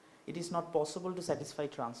focus, it is not possible to satisfy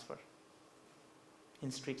transfer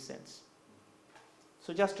in strict sense.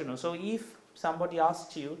 So just to know, so if somebody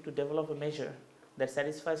asks you to develop a measure that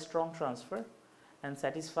satisfies strong transfer and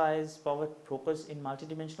satisfies poverty focus in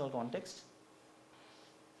multidimensional context,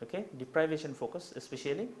 okay, deprivation focus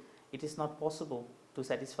especially, it is not possible to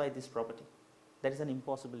satisfy this property. That is an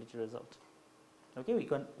impossibility result. Okay,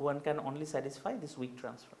 one can only satisfy this weak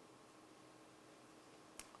transfer.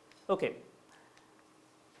 Okay,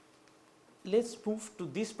 let's move to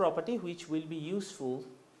this property which will be useful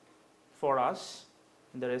for us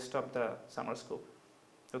in the rest of the summer scope.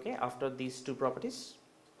 Okay, after these two properties,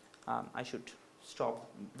 I should stop.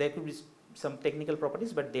 There could be some technical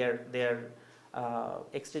properties, but they are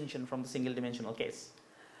extension from the single dimensional case.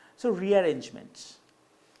 So rearrangement.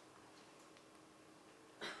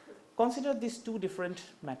 Consider these two different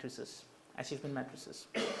matrices, achievement matrices.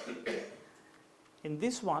 In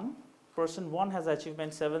this one, person 1 has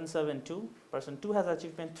achievement 772, person 2 has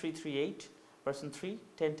achievement 338, person 3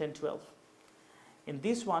 10 10 12. In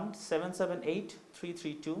this one, 778,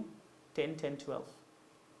 332, 10 10 12.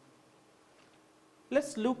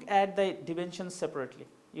 Let's look at the dimensions separately.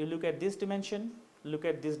 You look at this dimension, look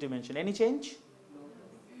at this dimension. Any change? No.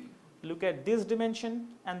 Look at this dimension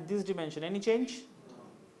and this dimension. Any change?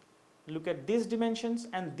 No. Look at these dimensions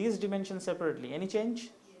and these dimensions separately. Any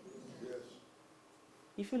change? Yes.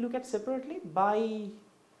 If you look at separately by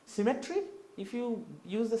symmetry, if you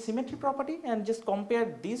use the symmetry property and just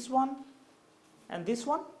compare this one and this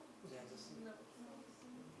one,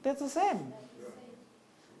 that's the same.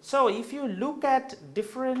 So if you look at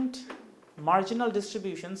different marginal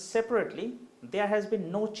distributions separately, there has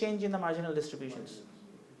been no change in the marginal distributions.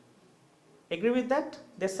 Agree with that?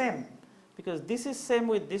 They're same, because this is same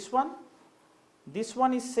with this one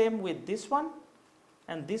is same with this one,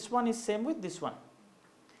 and this one is same with this one.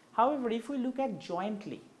 However, if we look at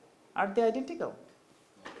jointly, are they identical?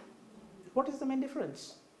 What is the main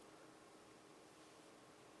difference?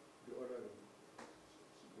 The order.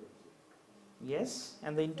 Yes,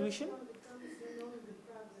 and the intuition?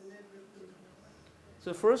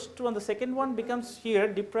 So first one, the second one becomes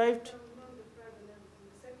here deprived.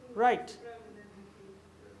 Right.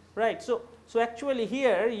 Right. So actually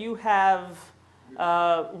here you have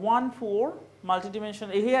one poor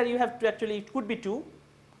multidimensional. Here you have to actually, it could be two.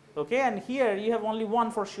 Okay, and here you have only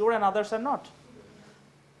one for sure and others are not.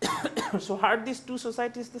 So are these two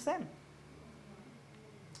societies the same?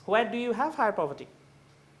 Where do you have higher poverty?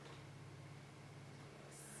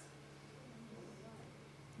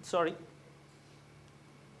 Sorry.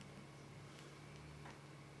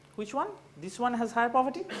 Which one? This one has higher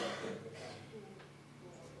poverty?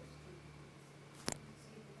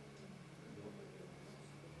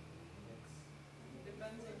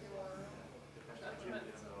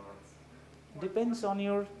 Depends on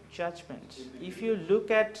your judgment. If you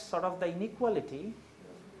look at sort of the inequality,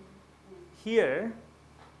 here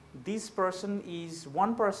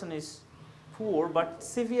one person is poor but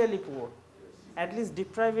severely poor. At least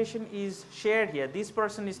deprivation is shared here. This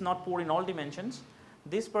person is not poor in all dimensions.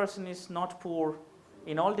 This person is not poor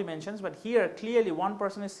in all dimensions, but here clearly one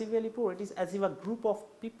person is severely poor. It is as if a group of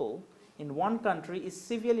people in one country is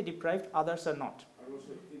severely deprived, others are not. And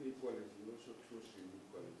also inequality, also social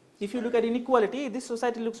inequality. If you look at inequality, this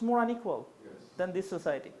society looks more unequal than this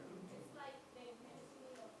society. It's like the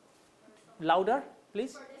intensity of Louder,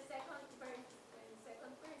 please. For the second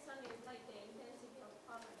person, it's like the intensity of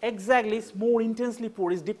poverty. Exactly, it's more intensely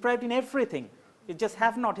poor. It's deprived in everything. It just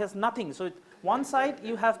has nothing. So one side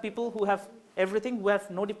you have people who have everything, who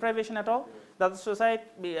have no deprivation at all. The other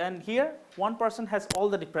society, and here one person has all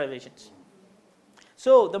the deprivations.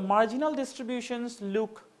 So the marginal distributions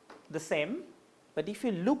look the same, but if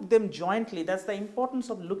you look them jointly, that's the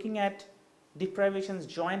importance of looking at deprivations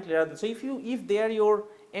jointly. So if they are your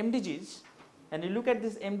MDGs, and you look at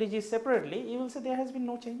these MDGs separately, you will say there has been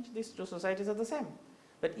no change. These two societies are the same.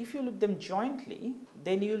 But if you look them jointly,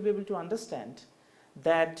 then you will be able to understand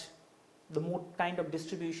that the more kind of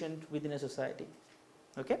distribution within a society.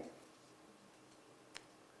 Okay?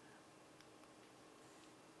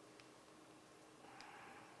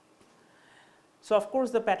 So of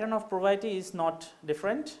course the pattern of probability is not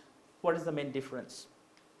different. What is the main difference?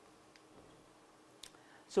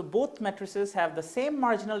 So both matrices have the same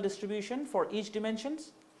marginal distribution for each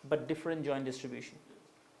dimensions, but different joint distribution.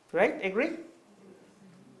 Right? Agree?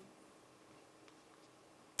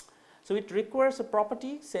 So it requires a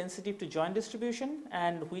property sensitive to joint distribution,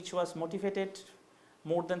 and which was motivated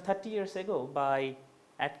more than 30 years ago by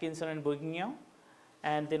Atkinson and Bourguignon,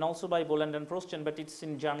 and then also by Boland and Prosten, but it's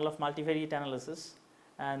in Journal of Multivariate Analysis,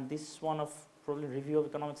 and this is one of probably Review of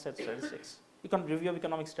Economic Statistics. Review of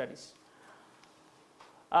Economic Studies.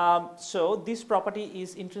 So this property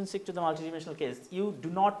is intrinsic to the multidimensional case. You do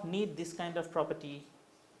not need this kind of property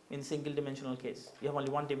in single dimensional case. You have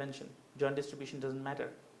only one dimension. Joint distribution doesn't matter,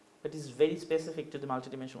 but it's very specific to the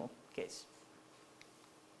multidimensional case.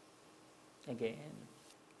 Again.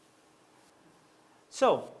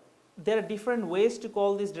 So there are different ways to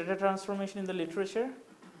call this data transformation in the literature.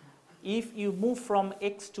 If you move from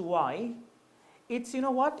X to Y, it's, you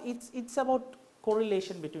know what, it's about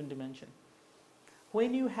correlation between dimension.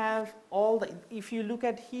 When you have all the, if you look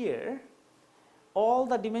at here, all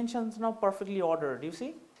the dimensions now perfectly ordered, you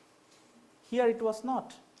see? Here it was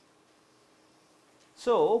not.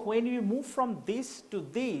 So when you move from this to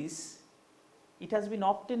this, it has been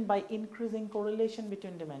obtained by increasing correlation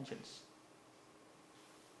between dimensions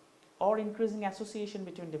or increasing association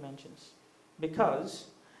between dimensions, because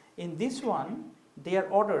in this one they are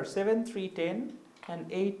ordered 7, 3, 10 and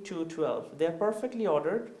 8, 2, 12. They are perfectly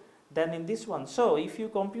ordered than in this one. So if you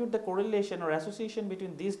compute the correlation or association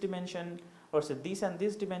between this dimension or say this and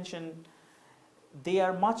this dimension, they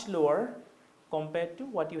are much lower compared to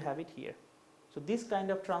what you have it here. So this kind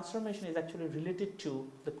of transformation is actually related to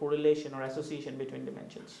the correlation or association between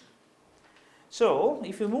dimensions. So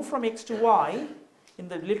if you move from X to Y, in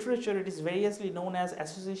the literature it is variously known as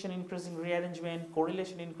association increasing rearrangement,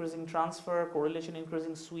 correlation increasing transfer, correlation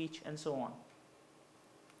increasing switch, and so on.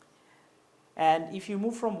 And if you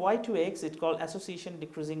move from Y to X, it's called association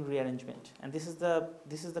decreasing rearrangement. And this is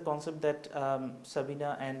the concept that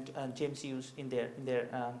Sabina and James use in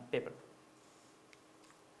their paper.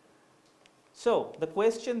 So the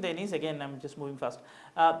question then is, again I'm just moving fast,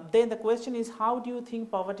 then the question is, how do you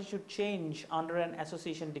think poverty should change under an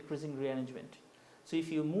association decreasing rearrangement? So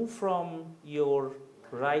if you move from your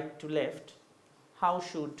right to left, how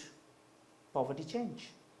should poverty change?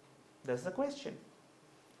 That's the question.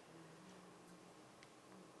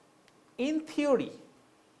 In theory,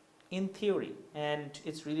 and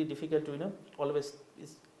it's really difficult to always,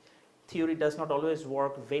 theory does not always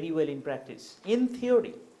work very well in practice. In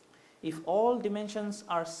theory, if all dimensions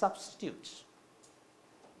are substitutes,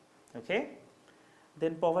 okay,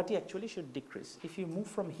 then poverty actually should decrease. If you move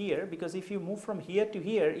from here, because if you move from here to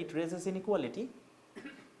here, it raises inequality,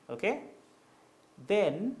 okay,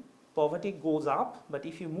 then poverty goes up. But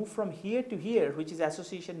if you move from here to here, which is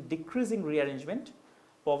association decreasing rearrangement,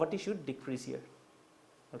 poverty should decrease here,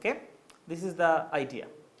 okay. This is the idea.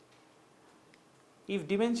 If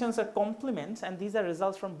dimensions are complements, and these are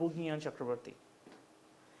results from Bourguignon and Chakraborty,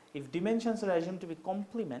 if dimensions are assumed to be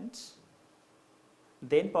complements,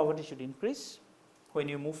 then poverty should increase when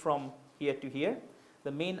you move from here to here.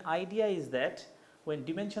 The main idea is that when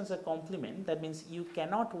dimensions are complement, that means you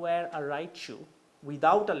cannot wear a right shoe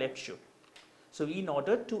without a left shoe. So in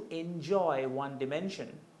order to enjoy one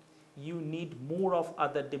dimension, you need more of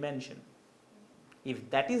other dimension. If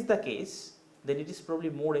that is the case, then it is probably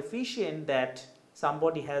more efficient that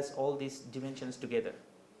somebody has all these dimensions together.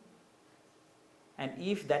 And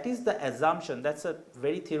if that is the assumption, that's a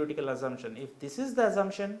very theoretical assumption. If this is the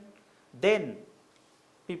assumption, then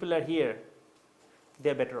people are here,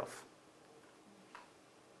 they're better off.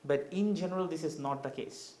 But in general, this is not the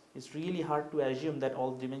case. It's really hard to assume that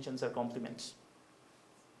all dimensions are complements.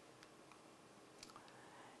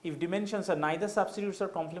 If dimensions are neither substitutes or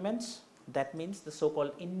complements, that means the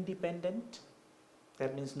so-called independent,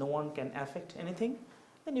 that means no one can affect anything,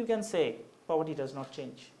 then you can say poverty does not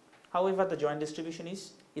change. However, the joint distribution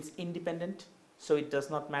it's independent, so it does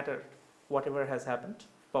not matter whatever has happened,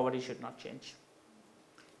 poverty should not change.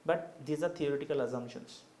 But these are theoretical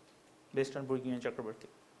assumptions based on Bourguignon and Chakraborty.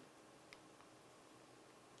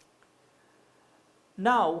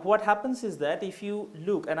 Now, what happens is that if you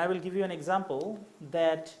look, and I will give you an example,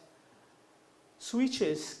 that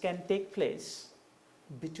switches can take place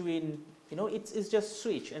between, it's just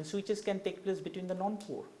switch, and switches can take place between the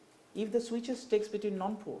non-poor. If the switches takes between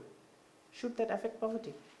non-poor, should that affect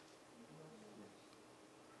poverty?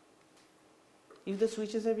 If the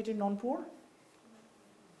switches are between non-poor,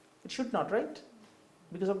 it should not, right?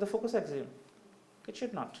 Because of the focus axiom. It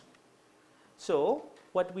should not. So,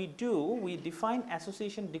 what we do, we define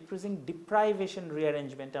association decreasing deprivation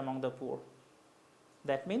rearrangement among the poor.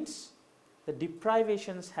 That means the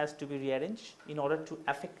deprivations has to be rearranged in order to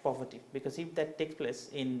affect poverty, because if that takes place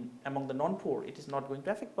among the non-poor, it is not going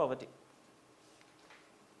to affect poverty.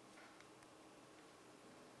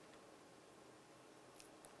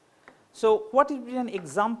 So what would be an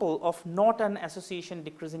example of not an association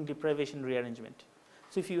decreasing deprivation rearrangement?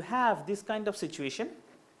 So if you have this kind of situation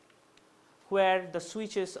where the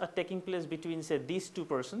switches are taking place between, say, these two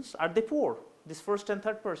persons, are they poor, this first and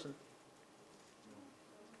third person?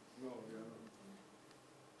 No, they are not.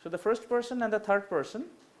 So the first person and the third person,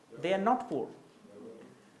 they are not poor.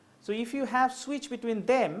 So if you have switch between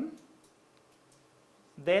them,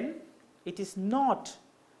 then it is not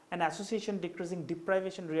an association decreasing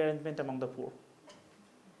deprivation rearrangement among the poor.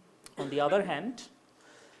 On the other hand,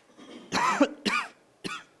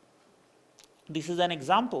 this is an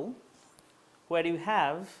example where you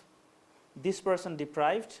have this person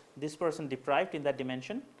deprived in that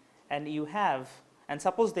dimension, and you have, and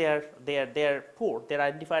suppose they are poor, they are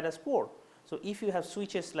identified as poor. So if you have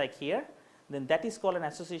switches like here, then that is called an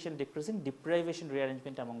association decreasing deprivation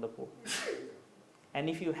rearrangement among the poor. And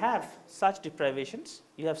if you have such deprivations,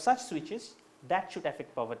 you have such switches, that should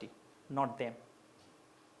affect poverty, not them.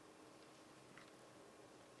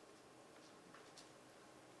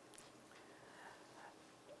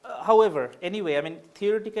 However, anyway, I mean,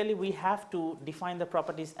 theoretically, we have to define the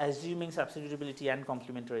properties assuming substitutability and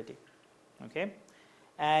complementarity. Okay?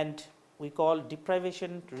 And we call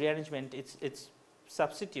deprivation rearrangement, it's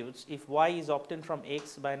substitutes. If y is obtained from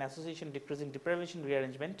x by an association decreasing deprivation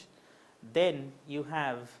rearrangement, then you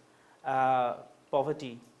have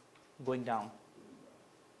poverty going down.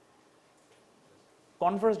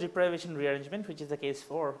 Converse deprivation rearrangement, which is the case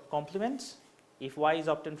for complements, if y is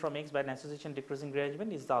obtained from x by an association decreasing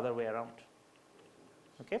rearrangement, is the other way around.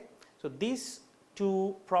 Okay? So these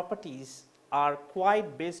two properties are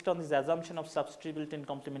quite based on this assumption of substitutability and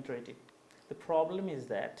complementarity. The problem is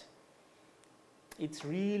that it's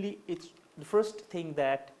the first thing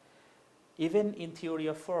that even in theory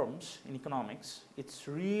of forms in economics, it's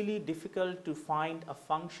really difficult to find a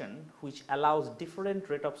function which allows different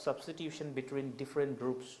rate of substitution between different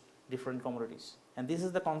groups, different commodities. And this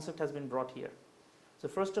is the concept has been brought here. So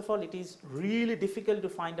first of all, it is really difficult to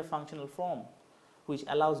find a functional form which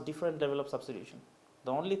allows different level of substitution.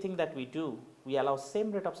 The only thing that we do, we allow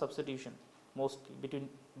same rate of substitution mostly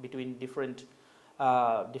between different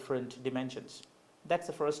dimensions. That's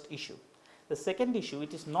the first issue. The second issue,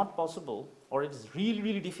 it is not possible, or it is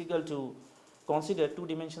really difficult to consider two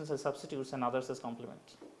dimensions as substitutes and others as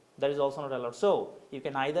complements. That is also not allowed. So you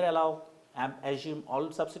can either assume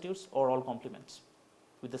all substitutes or all complements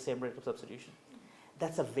with the same rate of substitution.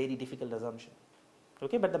 That's a very difficult assumption.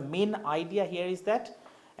 Okay, but the main idea here is that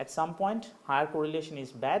at some point higher correlation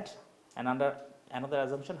is bad, and under another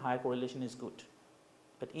assumption higher correlation is good.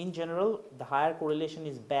 But in general, the higher correlation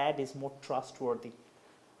is bad is more trustworthy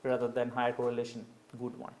rather than higher correlation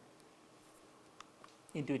good one,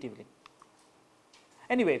 intuitively.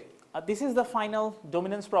 Anyway, this is the final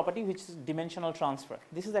dominance property, which is dimensional transfer.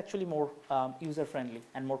 This is actually more user friendly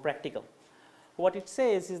and more practical. What it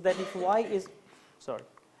says is that if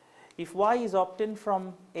y is obtained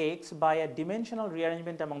from x by a dimensional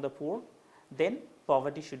rearrangement among the poor, then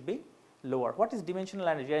poverty should be lower. What is dimensional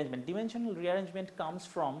rearrangement? Dimensional rearrangement comes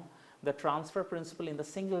from the transfer principle in the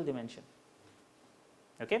single dimension.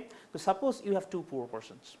 Okay? So suppose you have two poor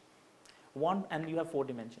persons, and you have 4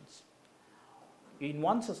 dimensions. In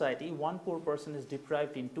one society, one poor person is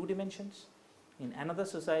deprived in 2 dimensions. In another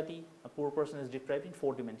society, a poor person is deprived in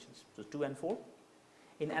 4 dimensions. So 2 and 4.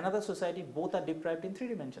 In another society, both are deprived in 3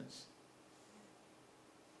 dimensions.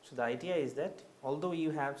 So the idea is that although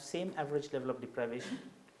you have same average level of deprivation,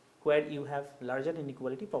 where you have larger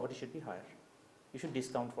inequality, poverty should be higher. You should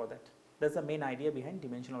discount for that. That's the main idea behind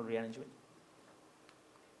dimensional rearrangement.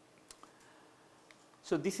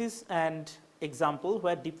 So this is an example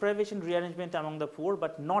where deprivation rearrangement among the poor,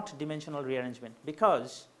 but not dimensional rearrangement,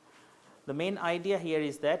 because the main idea here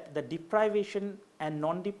is that the deprivation and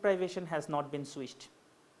non-deprivation has not been switched.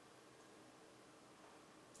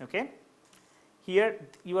 Okay? Here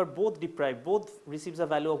you are both deprived, both receives a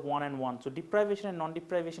value of 1 and 1. So deprivation and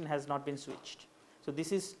non-deprivation has not been switched. So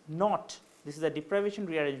this is a deprivation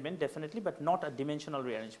rearrangement definitely, but not a dimensional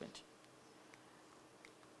rearrangement.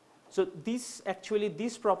 So this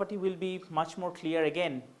property will be much more clear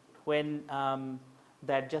again when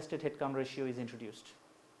the adjusted headcount ratio is introduced.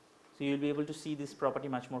 So you will be able to see this property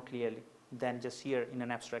much more clearly than just here in an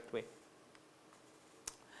abstract way.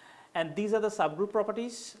 And these are the subgroup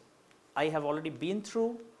properties I have already been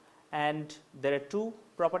through, And there are two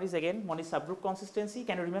properties again. One is subgroup consistency.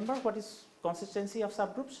 Can you remember what is consistency of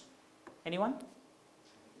subgroups? Anyone?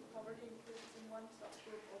 Poverty increases in one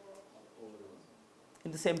subgroup overall.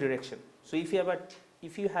 In the same direction. So if you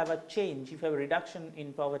have a change, if you have a reduction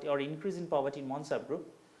in poverty or increase in poverty in one subgroup,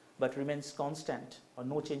 but remains constant or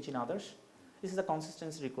no change in others, this is a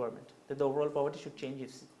consistency requirement, that the overall poverty should change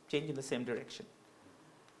in the same direction.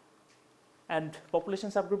 And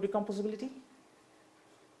population subgroup decomposability?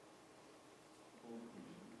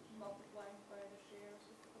 Multiplying by the shares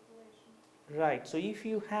of the population. Right. So if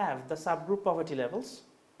you have the subgroup poverty levels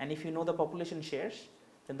and if you know the population shares,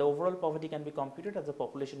 then the overall poverty can be computed as the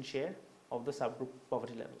population share of the subgroup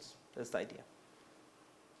poverty levels. That's the idea.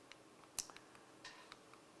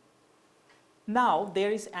 Now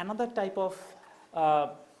there is another type of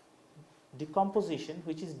decomposition,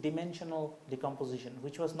 which is dimensional decomposition,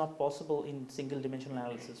 which was not possible in single dimensional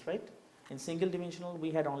analysis, right? In single dimensional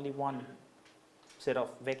we had only one set of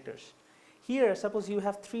vectors. Here suppose you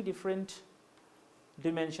have three different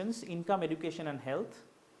dimensions: income, education and health.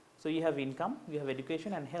 So you have income, you have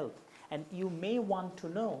education and health, and you may want to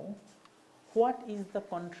know what is the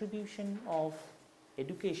contribution of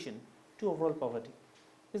education to overall poverty.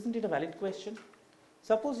 Isn't it a valid question?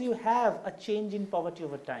 Suppose you have a change in poverty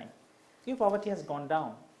over time. Your poverty has gone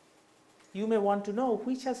down. You may want to know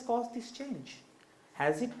which has caused this change.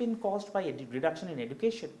 Has it been caused by a reduction in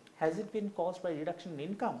education? Has it been caused by reduction in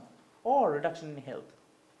income or reduction in health?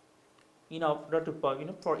 In order to,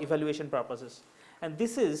 for evaluation purposes. And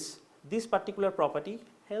this particular property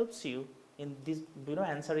helps you in this,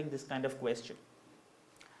 answering this kind of question.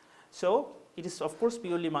 So it is of course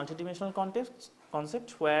purely multidimensional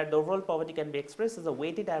concept where the overall poverty can be expressed as a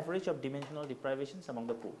weighted average of dimensional deprivations among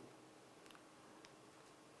the poor.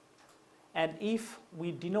 And if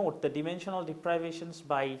we denote the dimensional deprivations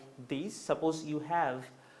by these, suppose you have,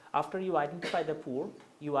 after you identify the poor,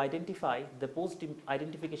 you identify the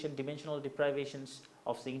post-identification dimensional deprivations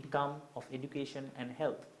of the income, of education and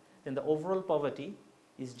health, then the overall poverty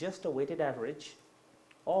is just a weighted average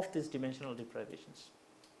of these dimensional deprivations.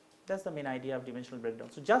 That's the main idea of dimensional breakdown.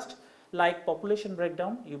 So just like population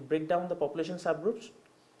breakdown, you break down the population subgroups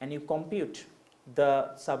and you compute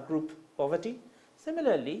the subgroup poverty.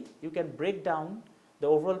 Similarly, you can break down the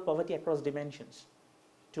overall poverty across dimensions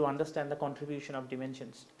to understand the contribution of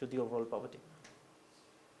dimensions to the overall poverty.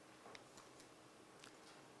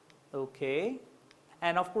 Okay,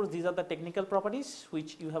 and of course these are the technical properties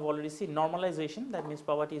which you have already seen. Normalization, that means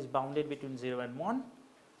poverty is bounded between 0 and 1.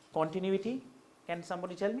 Continuity, can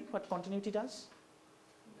somebody tell me what continuity does?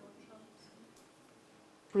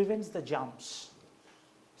 Prevents the jumps,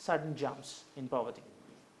 sudden jumps in poverty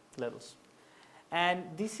levels. And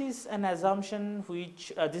this is an assumption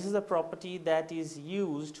which, this is a property that is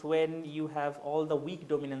used when you have all the weak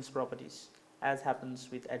dominance properties, as happens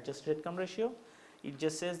with adjusted headcount ratio. It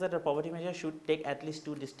just says that a poverty measure should take at least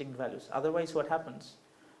two distinct values. Otherwise what happens?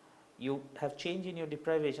 You have change in your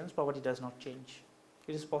deprivations, poverty does not change.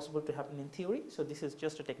 It is possible to happen in theory, so this is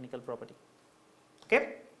just a technical property.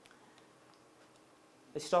 Okay?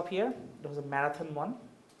 I stop here. It was a marathon one.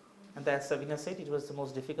 And as Sabina said, it was the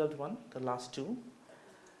most difficult one, the last two.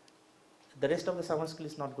 The rest of the summer school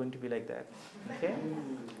is not going to be like that. Okay?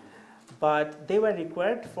 But they were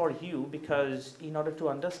required for you because in order to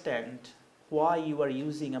understand why you are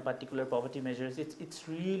using a particular poverty measures, it's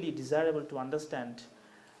really desirable to understand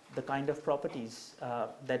the kind of properties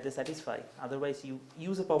that they satisfy. Otherwise, you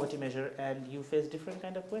use a poverty measure and you face different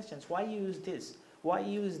kind of questions. Why you use this? Why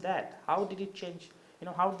you use that? How did it change?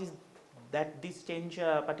 How did this change,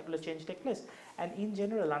 particular change take place? And in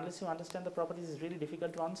general, unless you understand the properties, it's really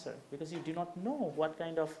difficult to answer because you do not know what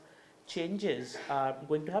kind of changes are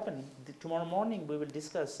going to happen. Tomorrow morning, we will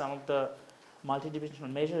discuss some of the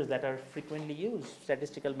multidimensional measures that are frequently used,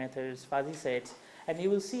 statistical methods, fuzzy sets, and you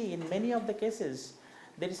will see in many of the cases,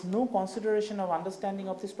 there is no consideration of understanding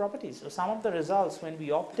of these properties. So some of the results, when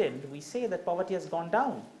we obtained, we say that poverty has gone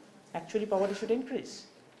down. Actually, poverty should increase.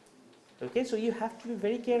 Okay, so you have to be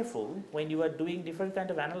very careful when you are doing different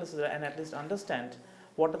kind of analysis and at least understand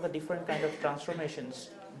what are the different kind of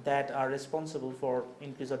transformations that are responsible for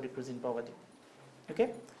increase or decrease in poverty.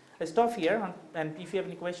 Okay, I stop here, and if you have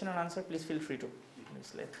any question or answer, please feel free to.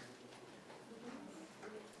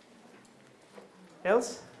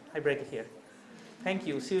 Else, I break it here. Thank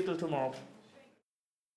you. See you till tomorrow.